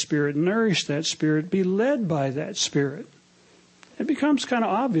develop that Spirit, nourish that Spirit, be led by that Spirit. It becomes kind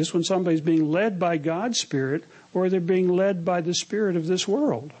of obvious when somebody's being led by God's Spirit or they're being led by the spirit of this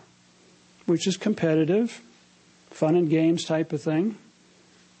world, which is competitive, fun and games type of thing.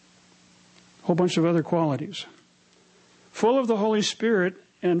 A whole bunch of other qualities. Full of the Holy Spirit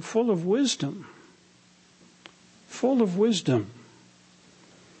and full of wisdom. Full of wisdom.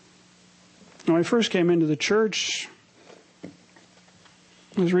 When I first came into the church,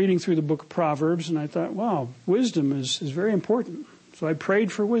 I was reading through the book of Proverbs, and I thought, wow, wisdom is very important. So I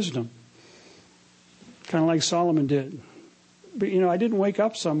prayed for wisdom, kind of like Solomon did. But, I didn't wake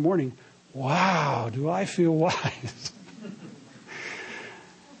up some morning, wow, do I feel wise?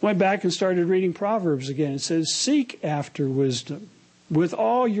 Went back and started reading Proverbs again. It says, seek after wisdom with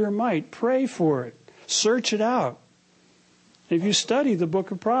all your might. Pray for it. Search it out. If you study the book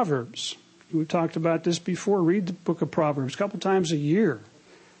of Proverbs, we've talked about this before, read the book of Proverbs a couple times a year.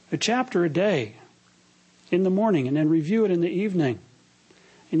 A chapter a day in the morning, and then review it in the evening.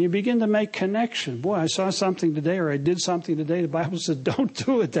 And you begin to make connection. Boy, I saw something today, or I did something today. The Bible said, don't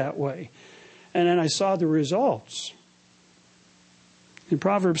do it that way. And then I saw the results. In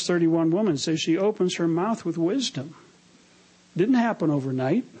Proverbs 31, woman says she opens her mouth with wisdom. Didn't happen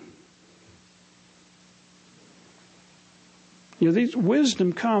overnight. These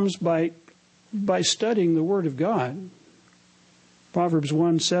wisdom comes by studying the Word of God. Proverbs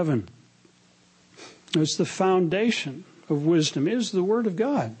 1:7. It's the foundation of wisdom is the Word of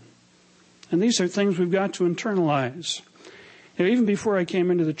God. And these are things we've got to internalize. Even before I came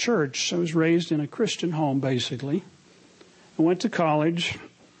into the church, I was raised in a Christian home, basically. I went to college,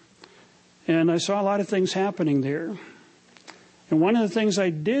 and I saw a lot of things happening there. And one of the things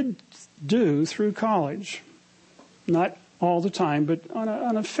I did do through college, not all the time, but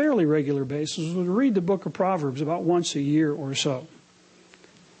on a fairly regular basis, was read the book of Proverbs about once a year or so.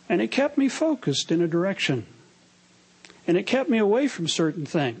 And it kept me focused in a direction. And it kept me away from certain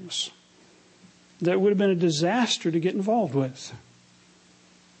things that would have been a disaster to get involved with.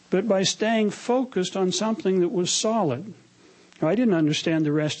 But by staying focused on something that was solid, Now, I didn't understand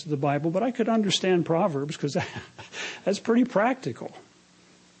the rest of the Bible, but I could understand Proverbs because that's pretty practical.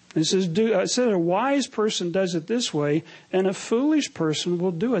 It says, a wise person does it this way, and a foolish person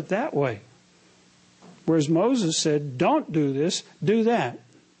will do it that way. Whereas Moses said, don't do this, do that.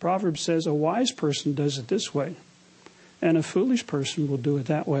 Proverbs says a wise person does it this way, and a foolish person will do it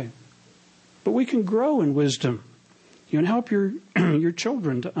that way. But we can grow in wisdom. You can help your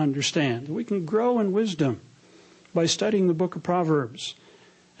children to understand. We can grow in wisdom by studying the book of Proverbs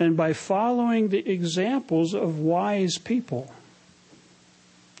and by following the examples of wise people.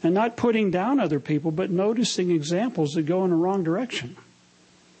 And not putting down other people, but noticing examples that go in the wrong direction.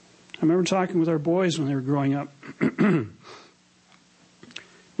 I remember talking with our boys when they were growing up.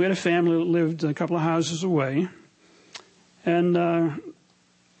 We had a family that lived a couple of houses away. And I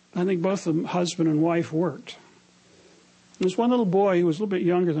think both the husband and wife worked. And this one little boy, who was a little bit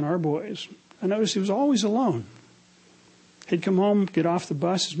younger than our boys, I noticed he was always alone. He'd come home, get off the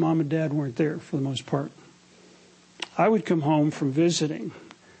bus. His mom and dad weren't there for the most part. I would come home from visiting,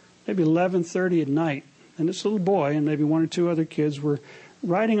 maybe 11:30 at night. And this little boy and maybe one or two other kids were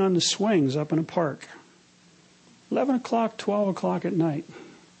riding on the swings up in a park. 11 o'clock, 12 o'clock at night.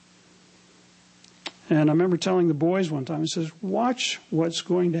 And I remember telling the boys one time, he says, watch what's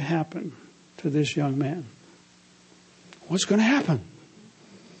going to happen to this young man. What's going to happen?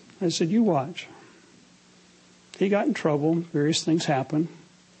 I said, you watch. He got in trouble. Various things happened.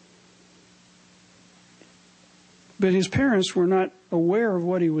 But his parents were not aware of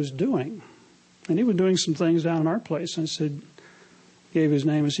what he was doing. And he was doing some things down in our place. And I said, gave his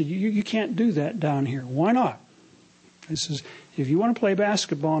name. I said, you can't do that down here. Why not? I says, if you want to play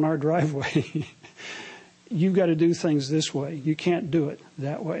basketball in our driveway, you've got to do things this way. You can't do it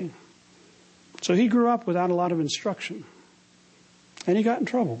that way. So he grew up without a lot of instruction. And he got in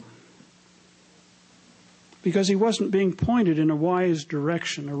trouble. Because he wasn't being pointed in a wise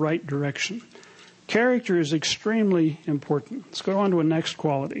direction, a right direction. Character is extremely important. Let's go on to a next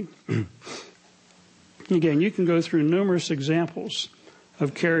quality. Again, you can go through numerous examples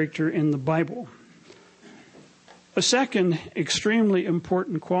of character in the Bible. A second extremely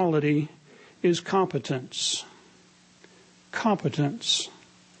important quality is competence. Competence.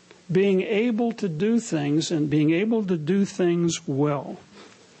 Being able to do things and being able to do things well.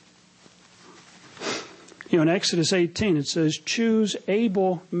 In Exodus 18, it says, choose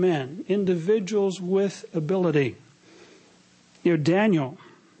able men, individuals with ability. Daniel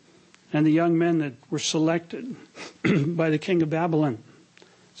and the young men that were selected by the king of Babylon, it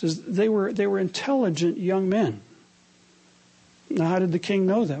says they were intelligent young men. Now, how did the king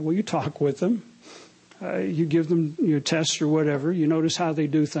know that? Well, you talk with them. You give them your tests or whatever. You notice how they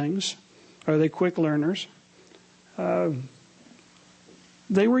do things. Are they quick learners? They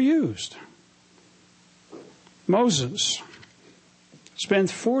were used. Moses spent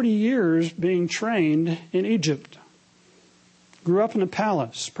 40 years being trained in Egypt. Grew up in a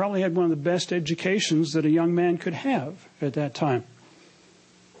palace. Probably had one of the best educations that a young man could have at that time.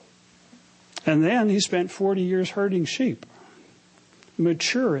 And then he spent 40 years herding sheep,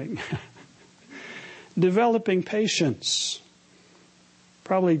 maturing, developing patience,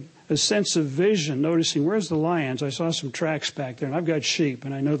 probably a sense of vision, noticing, where's the lions? I saw some tracks back there, and I've got sheep,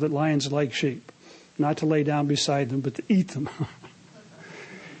 and I know that lions like sheep. Not to lay down beside them, but to eat them.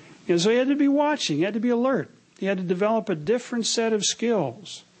 So he had to be watching. He had to be alert. He had to develop a different set of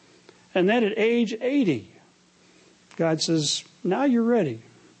skills. And then at age 80, God says, now you're ready.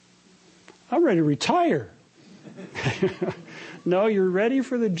 I'm ready to retire. No, you're ready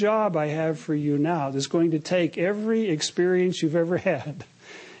for the job I have for you now. That's going to take every experience you've ever had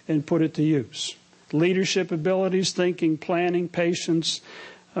and put it to use. Leadership abilities, thinking, planning, patience,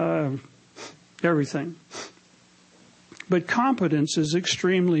 everything. But competence is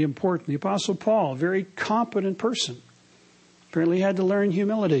extremely important. The Apostle Paul, a very competent person, apparently had to learn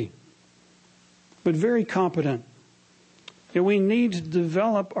humility, but very competent. And we need to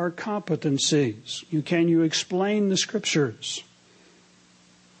develop our competencies. Can you explain the Scriptures?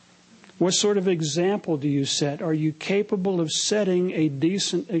 What sort of example do you set? Are you capable of setting a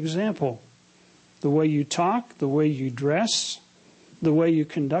decent example? The way you talk, the way you dress, the way you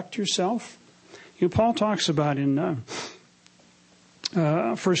conduct yourself? Paul talks about in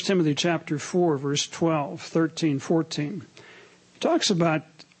 1 Timothy chapter 4, verse 12, 13, 14. He talks about,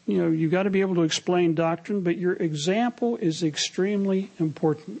 you've got to be able to explain doctrine, but your example is extremely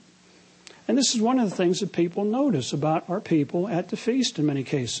important. And this is one of the things that people notice about our people at the feast in many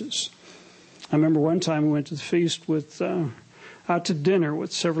cases. I remember one time we went to the feast out to dinner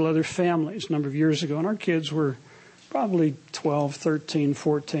with several other families a number of years ago, and our kids were probably 12, 13,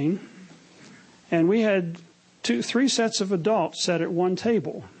 14. And we had Three sets of adults sat at one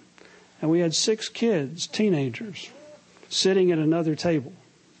table, and we had 6 kids, teenagers, sitting at another table,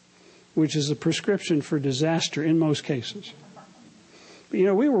 which is a prescription for disaster in most cases. But,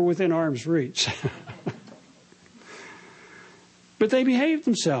 we were within arm's reach. But they behaved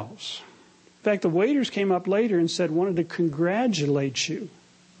themselves. In fact, the waiters came up later and said, wanted to congratulate you,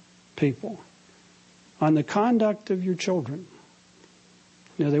 people, on the conduct of your children.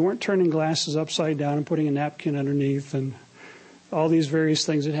 They weren't turning glasses upside down and putting a napkin underneath and all these various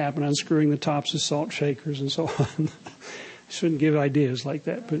things that happen, unscrewing the tops of salt shakers and so on. I shouldn't give ideas like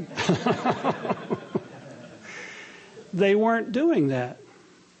that, but they weren't doing that.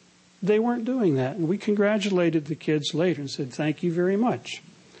 They weren't doing that. And we congratulated the kids later and said, thank you very much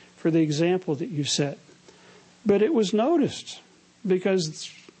for the example that you set. But it was noticed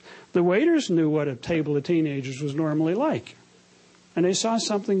because the waiters knew what a table of teenagers was normally like. And they saw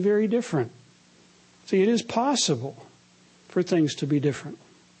something very different. See, it is possible for things to be different.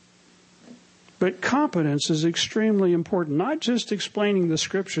 But competence is extremely important, not just explaining the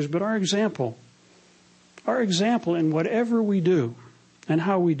scriptures, but our example. Our example in whatever we do and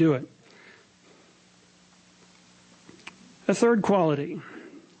how we do it. A third quality,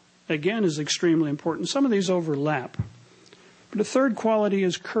 again, is extremely important. Some of these overlap. But a third quality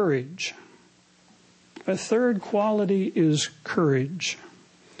is courage. A third quality is courage.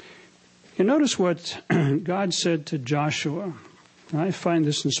 You notice what God said to Joshua. I find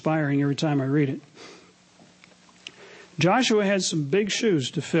this inspiring every time I read it. Joshua had some big shoes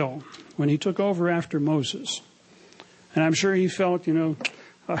to fill when he took over after Moses. And I'm sure he felt, I don't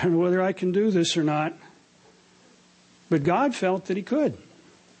know whether I can do this or not. But God felt that he could. It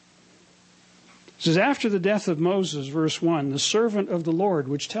says, after the death of Moses, verse 1, the servant of the Lord,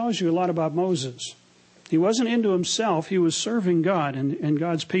 which tells you a lot about Moses. He wasn't into himself. He was serving God and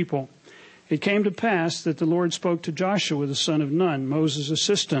God's people. It came to pass that the Lord spoke to Joshua, the son of Nun, Moses'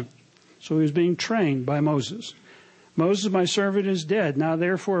 assistant. So he was being trained by Moses. Moses, my servant, is dead. Now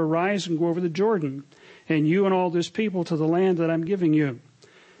therefore arise and go over the Jordan, and you and all this people to the land that I'm giving you.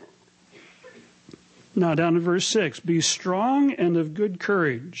 Now down to verse 6. Be strong and of good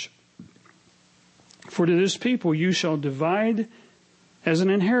courage. For to this people you shall divide as an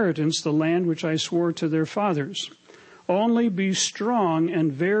inheritance the land which I swore to their fathers. Only be strong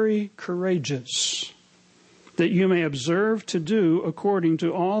and very courageous, that you may observe to do according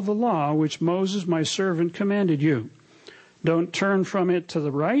to all the law which Moses my servant commanded you. Don't turn from it to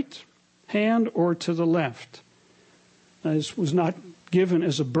the right hand or to the left. Now, this was not given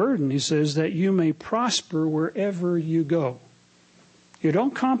as a burden. He says that you may prosper wherever you go. You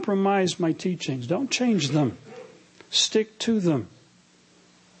don't compromise my teachings. Don't change them. Stick to them.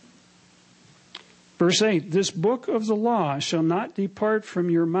 Verse 8, this book of the law shall not depart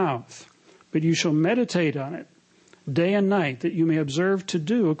from your mouth, but you shall meditate on it day and night, that you may observe to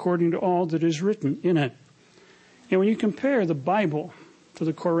do according to all that is written in it. And when you compare the Bible to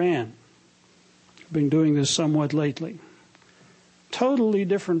the Quran, I've been doing this somewhat lately, totally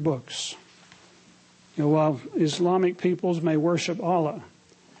different books. While Islamic peoples may worship Allah,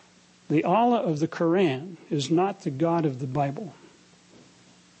 the Allah of the Quran is not the God of the Bible.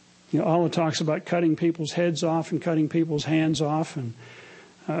 Allah talks about cutting people's heads off and cutting people's hands off. And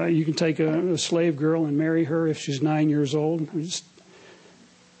you can take a slave girl and marry her if she's 9 years old. It's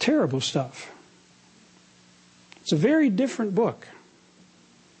terrible stuff. It's a very different book.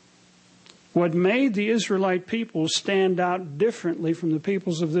 What made the Israelite people stand out differently from the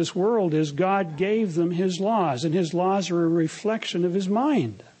peoples of this world is God gave them His laws. And His laws are a reflection of His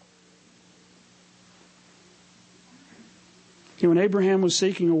mind. When Abraham was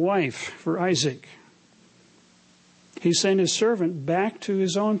seeking a wife for Isaac, he sent his servant back to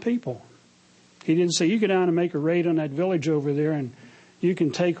his own people. He didn't say, you go down and make a raid on that village over there and you can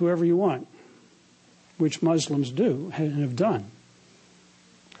take whoever you want, which Muslims do and have done.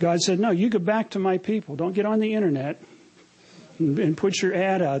 God said, no, you go back to my people. Don't get on the internet and put your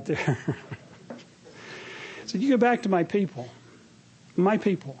ad out there. He said, you go back to my people. My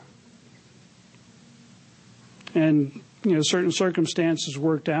people. And certain circumstances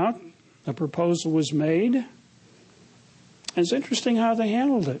worked out. A proposal was made. And it's interesting how they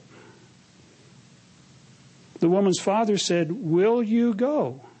handled it. The woman's father said, will you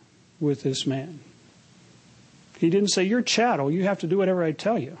go with this man? He didn't say, you're chattel. You have to do whatever I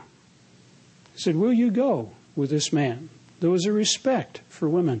tell you. He said, will you go with this man? There was a respect for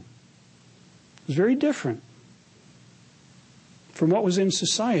women. It was very different from what was in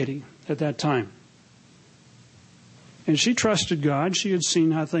society at that time. And she trusted God. She had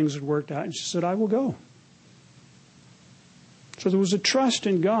seen how things had worked out. And she said, I will go. So there was a trust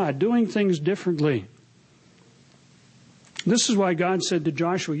in God, doing things differently. This is why God said to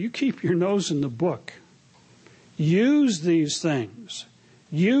Joshua, you keep your nose in the book. Use these things.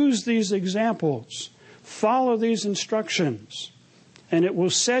 Use these examples. Follow these instructions. And it will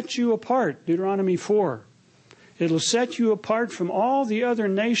set you apart, Deuteronomy 4. It'll set you apart from all the other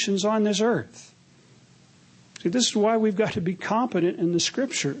nations on this earth. See, this is why we've got to be competent in the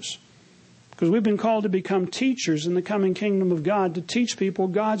Scriptures. Because we've been called to become teachers in the coming kingdom of God, to teach people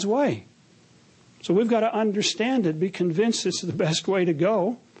God's way. So we've got to understand it, be convinced it's the best way to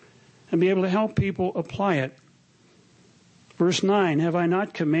go, and be able to help people apply it. Verse 9, have I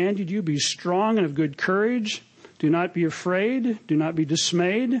not commanded you, be strong and of good courage? Do not be afraid, do not be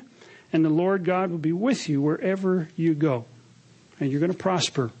dismayed, and the Lord God will be with you wherever you go. And you're going to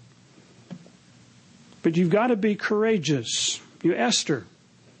prosper. But you've got to be courageous. Esther,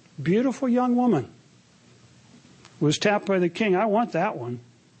 beautiful young woman, was tapped by the king. I want that one.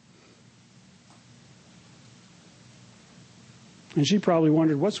 And she probably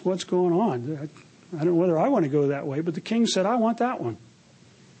wondered, what's going on? I don't know whether I want to go that way, but the king said, I want that one.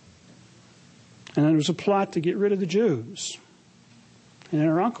 And then there was a plot to get rid of the Jews. And then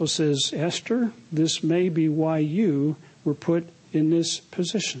her uncle says, Esther, this may be why you were put in this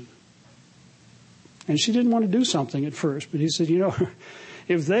position. And she didn't want to do something at first, but he said,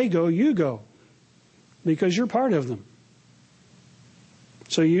 if they go, you go, because you're part of them.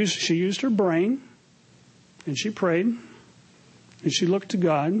 So she used her brain, and she prayed, and she looked to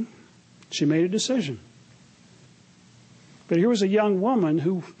God. She made a decision. But here was a young woman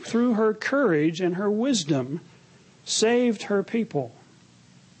who, through her courage and her wisdom, saved her people.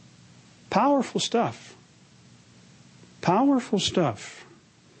 Powerful stuff. Powerful stuff.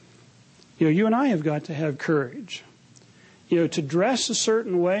 You and I have got to have courage. To dress a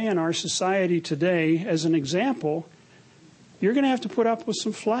certain way in our society today as an example, you're going to have to put up with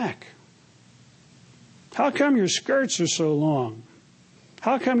some flack. How come your skirts are so long?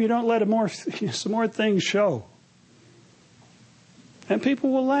 How come you don't let some more things show? And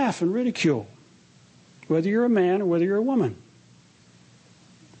people will laugh and ridicule, whether you're a man or whether you're a woman.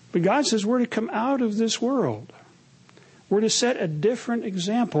 But God says we're to come out of this world. We're to set a different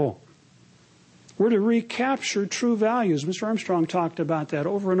example. We're to recapture true values. Mr. Armstrong talked about that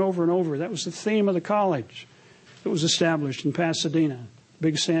over and over and over. That was the theme of the college that was established in Pasadena,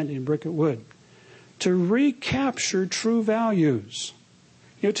 Big Sandy and Bricket Wood. To recapture true values.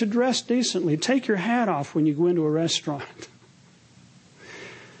 To dress decently. Take your hat off when you go into a restaurant.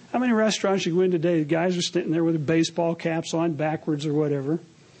 How many restaurants you go in today, the guys are sitting there with their baseball caps on backwards or whatever.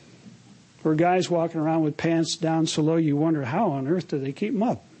 Or guys walking around with pants down so low you wonder how on earth do they keep them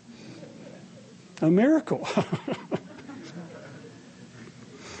up? A miracle.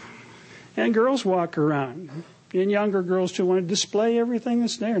 And girls walk around. And younger girls too want to display everything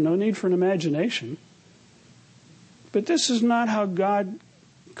that's there. No need for an imagination. But this is not how God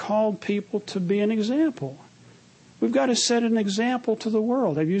called people to be an example. We've got to set an example to the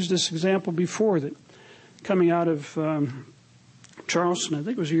world. I've used this example before, that coming out of Charleston, I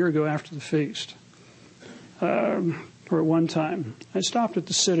think it was a year ago after the feast, or at one time, I stopped at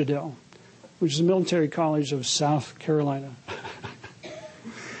the Citadel, which is the military college of South Carolina.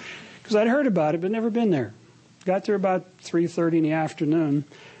 Because I'd heard about it, but never been there. Got there about 3:30 in the afternoon,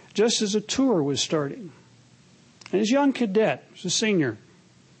 just as a tour was starting. And his young cadet, was a senior,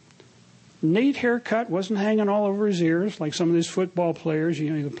 neat haircut, wasn't hanging all over his ears like some of these football players.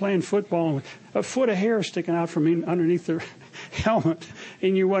 They're playing football with a foot of hair sticking out from underneath their helmet.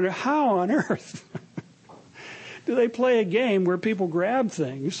 And you wonder, how on earth do they play a game where people grab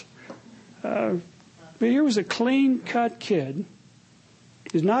things? But here was a clean-cut kid.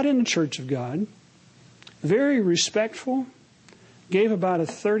 He's not in the Church of God. Very respectful. Gave about a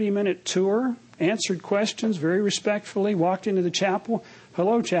 30-minute tour. Answered questions very respectfully. Walked into the chapel.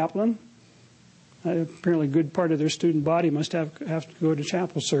 Hello, chaplain. Apparently a good part of their student body must have to go to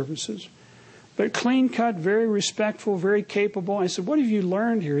chapel services. But clean-cut, very respectful, very capable. I said, what have you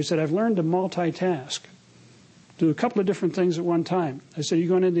learned here? He said, I've learned to multitask. Do a couple of different things at one time. I said, are you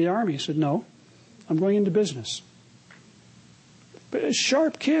going into the Army? He said, no, I'm going into business. But a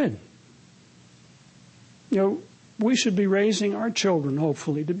sharp kid. We should be raising our children,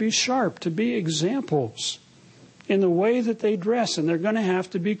 hopefully, to be sharp, to be examples in the way that they dress. And they're going to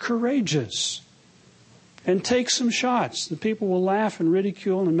have to be courageous. And take some shots. The people will laugh and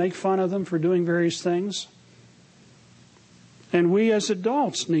ridicule and make fun of them for doing various things. And we as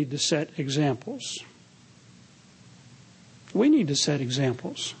adults need to set examples. We need to set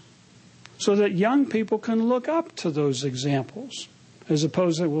examples so that young people can look up to those examples, as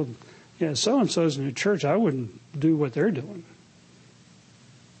opposed to, so-and-so's in the church, I wouldn't do what they're doing.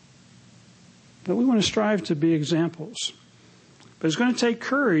 But we want to strive to be examples. But it's going to take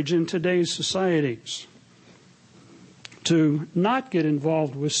courage in today's societies to not get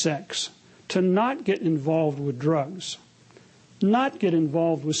involved with sex, to not get involved with drugs, not get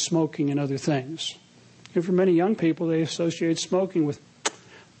involved with smoking and other things. And for many young people, they associate smoking with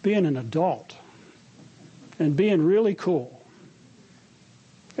being an adult and being really cool.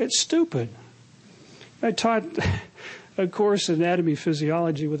 It's stupid. I taught a course in anatomy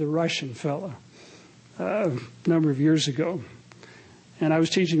physiology with a Russian fellow a number of years ago. And I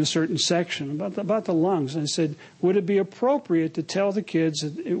was teaching a certain section about the lungs. And I said, would it be appropriate to tell the kids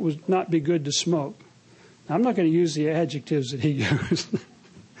that it would not be good to smoke? Now, I'm not going to use the adjectives that he used.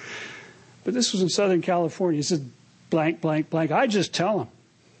 But this was in Southern California. He said, blank, blank, blank. I just tell them.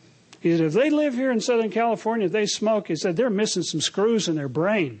 He said, if they live here in Southern California, if they smoke, he said, they're missing some screws in their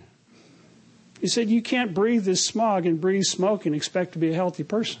brain. He said, you can't breathe this smog and breathe smoke and expect to be a healthy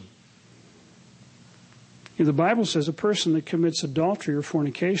person. The Bible says a person that commits adultery or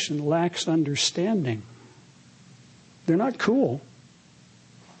fornication lacks understanding. They're not cool.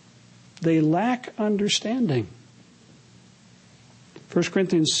 They lack understanding. 1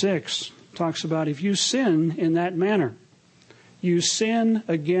 Corinthians 6 talks about if you sin in that manner, you sin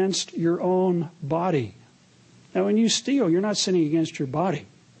against your own body. Now, when you steal, you're not sinning against your body.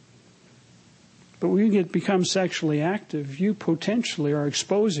 But when you become sexually active, you potentially are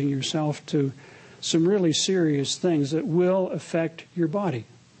exposing yourself to some really serious things that will affect your body.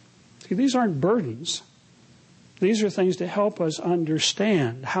 See, these aren't burdens. These are things to help us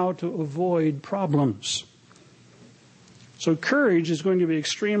understand how to avoid problems. So courage is going to be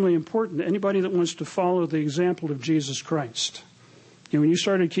extremely important to anybody that wants to follow the example of Jesus Christ. And when you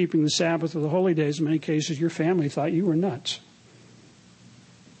started keeping the Sabbath or the holy days, in many cases your family thought you were nuts.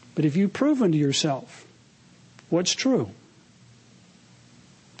 But if you've proven to yourself what's true,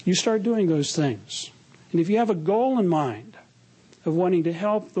 you start doing those things. And if you have a goal in mind of wanting to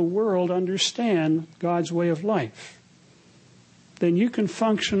help the world understand God's way of life, then you can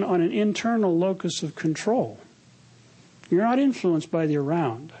function on an internal locus of control. You're not influenced by the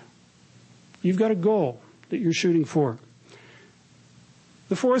around. You've got a goal that you're shooting for.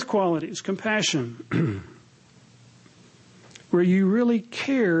 The fourth quality is compassion, where you really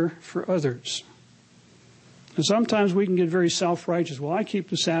care for others. And sometimes we can get very self-righteous. Well, I keep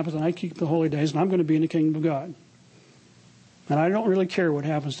the Sabbath and I keep the holy days and I'm going to be in the kingdom of God. And I don't really care what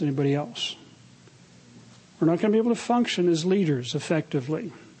happens to anybody else. We're not going to be able to function as leaders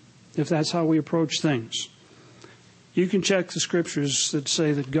effectively if that's how we approach things. You can check the scriptures that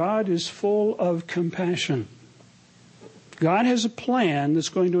say that God is full of compassion. God has a plan that's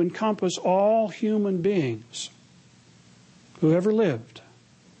going to encompass all human beings who ever lived.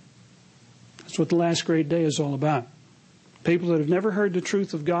 That's what the last great day is all about. People that have never heard the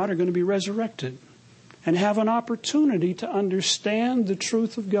truth of God are going to be resurrected and have an opportunity to understand the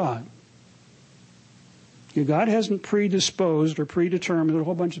truth of God. God hasn't predisposed or predetermined that a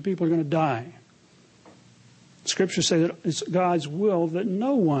whole bunch of people are going to die. Scriptures say that it's God's will that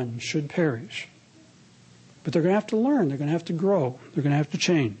no one should perish. But they're going to have to learn. They're going to have to grow. They're going to have to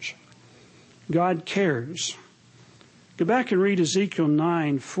change. God cares. Go back and read Ezekiel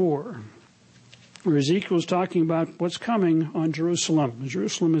 9:4. Where Ezekiel is talking about what's coming on Jerusalem.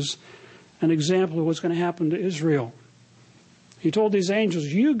 Jerusalem is an example of what's going to happen to Israel. He told these angels,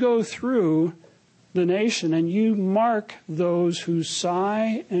 you go through the nation and you mark those who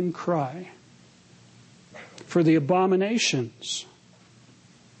sigh and cry for the abominations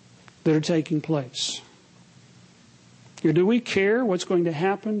that are taking place. Do we care what's going to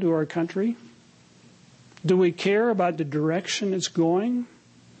happen to our country? Do we care about the direction it's going?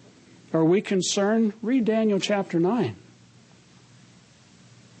 Are we concerned? Read Daniel chapter 9.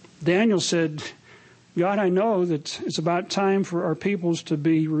 Daniel said, God, I know that it's about time for our peoples to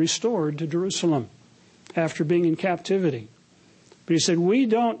be restored to Jerusalem after being in captivity. But he said, we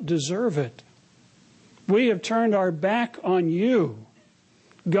don't deserve it. We have turned our back on you.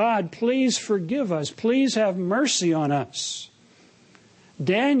 God, please forgive us. Please have mercy on us.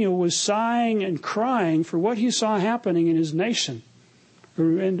 Daniel was sighing and crying for what he saw happening in his nation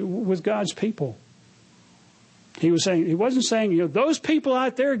and with God's people. He wasn't saying, those people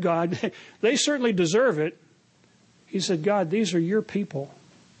out there, God, they certainly deserve it. He said, God, these are your people.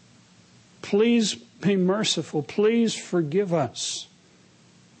 Please be merciful. Please forgive us.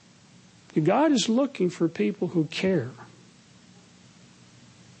 God is looking for people who care.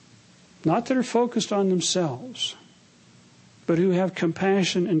 Not that are focused on themselves, but who have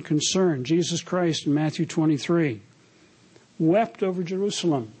compassion and concern. Jesus Christ in Matthew 23 wept over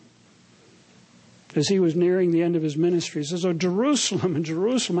Jerusalem as he was nearing the end of his ministry. He says, oh, Jerusalem, and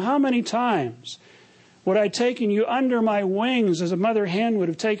Jerusalem, how many times Would I taken you under my wings as a mother hen would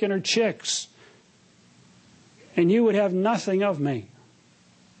have taken her chicks, and you would have nothing of me.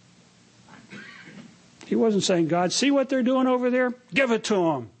 He wasn't saying, God, see what they're doing over there? Give it to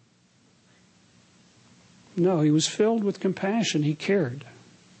them. No, he was filled with compassion. He cared.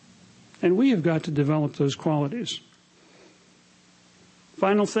 And we have got to develop those qualities.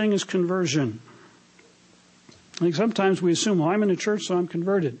 Final thing is conversion. I think sometimes we assume, well, I'm in the church, so I'm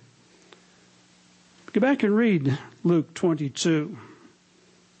converted. Go back and read Luke 22,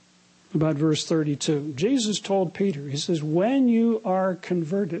 about verse 32. Jesus told Peter, he says, when you are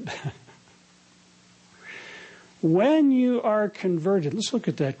converted, when you are converted, let's look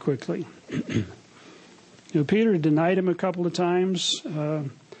at that quickly. Peter denied him a couple of times.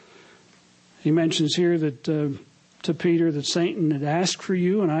 He mentions here that to Peter that Satan had asked for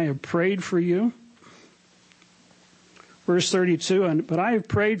you, and I have prayed for you. Verse 32, but I have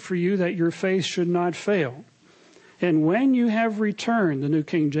prayed for you that your faith should not fail. And when you have returned, the New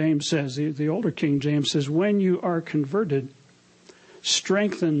King James says, the older King James says, when you are converted,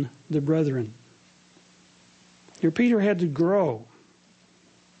 strengthen the brethren. Your Peter had to grow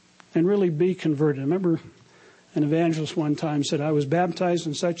and really be converted. I remember an evangelist one time said, I was baptized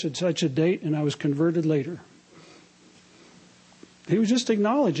on such and such a date, and I was converted later. He was just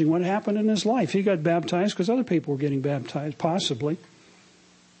acknowledging what happened in his life. He got baptized because other people were getting baptized, possibly.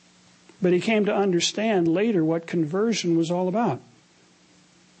 But he came to understand later what conversion was all about.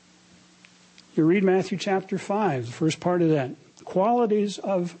 You read Matthew chapter 5, the first part of that. Qualities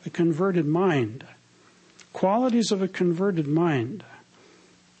of a converted mind. Qualities of a converted mind.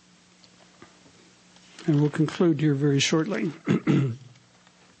 And we'll conclude here very shortly. It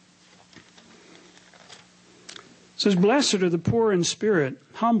says, blessed are the poor in spirit,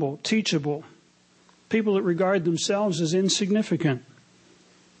 humble, teachable, people that regard themselves as insignificant.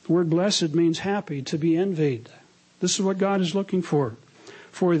 The word blessed means happy, to be envied. This is what God is looking for.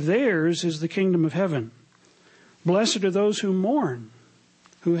 For theirs is the kingdom of heaven. Blessed are those who mourn,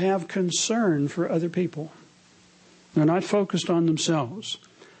 who have concern for other people. They're not focused on themselves.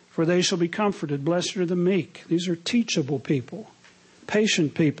 For they shall be comforted. Blessed are the meek. These are teachable people,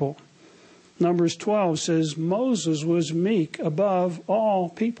 patient people. Numbers 12 says Moses was meek above all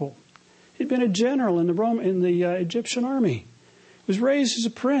people. He'd been a general in the Egyptian army. He was raised as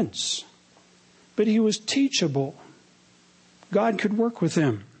a prince, but he was teachable. God could work with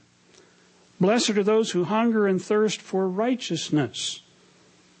him. Blessed are those who hunger and thirst for righteousness,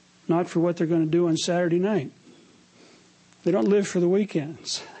 not for what they're going to do on Saturday night. They don't live for the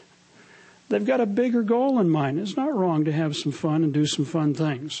weekends. They've got a bigger goal in mind. It's not wrong to have some fun and do some fun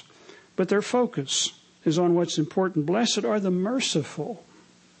things. But their focus is on what's important. Blessed are the merciful.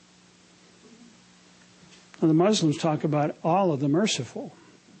 Now, the Muslims talk about Allah the merciful.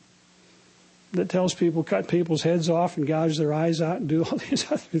 That tells people cut people's heads off and gouge their eyes out and do all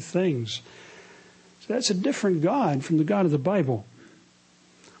these other things. So that's a different God from the God of the Bible.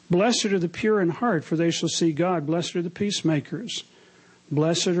 Blessed are the pure in heart, for they shall see God. Blessed are the peacemakers.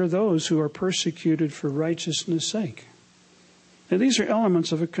 Blessed are those who are persecuted for righteousness' sake. Now, these are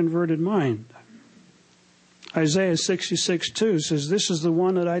elements of a converted mind. Isaiah 66:2 says, this is the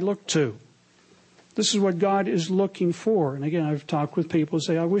one that I look to. This is what God is looking for. And again, I've talked with people who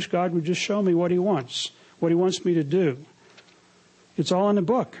say, I wish God would just show me what he wants me to do. It's all in the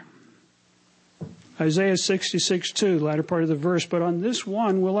book. Isaiah 66:2, latter part of the verse, but on this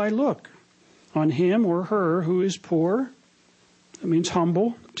one will I look, on him or her who is poor. That means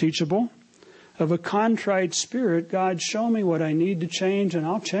humble, teachable. Of a contrite spirit, God, show me what I need to change, and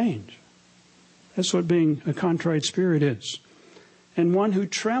I'll change. That's what being a contrite spirit is. And one who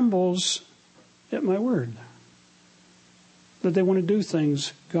trembles at my word. That they want to do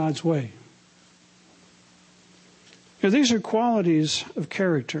things God's way. Now, these are qualities of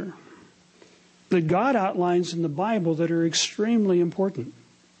character that God outlines in the Bible that are extremely important.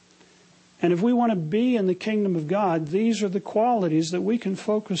 And if we want to be in the kingdom of God, these are the qualities that we can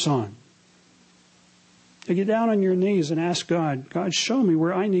focus on. You get down on your knees and ask God, God, show me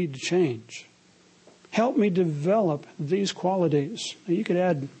where I need to change. Help me develop these qualities. Now, you could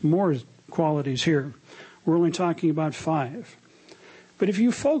add more qualities here. We're only talking about 5. But if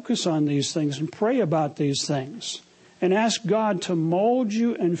you focus on these things and pray about these things and ask God to mold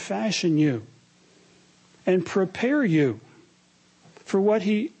you and fashion you and prepare you for what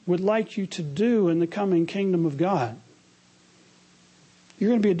he would like you to do in the coming kingdom of God, you're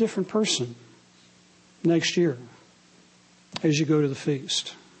going to be a different person next year as you go to the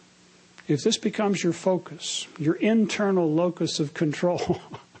feast. If this becomes your focus, your internal locus of control,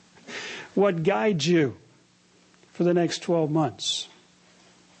 what guides you for the next 12 months,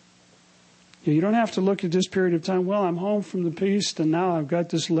 You don't have to look at this period of time, well, I'm home from the feast and now I've got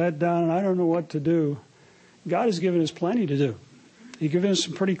this let down and I don't know what to do. God has given us plenty to do. He's given us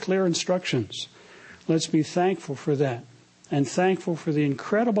some pretty clear instructions. Let's be thankful for that and thankful for the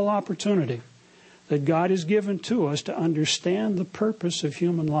incredible opportunity that God has given to us to understand the purpose of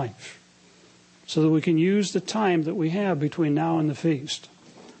human life so that we can use the time that we have between now and the feast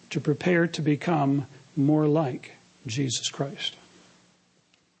to prepare to become more like Jesus Christ.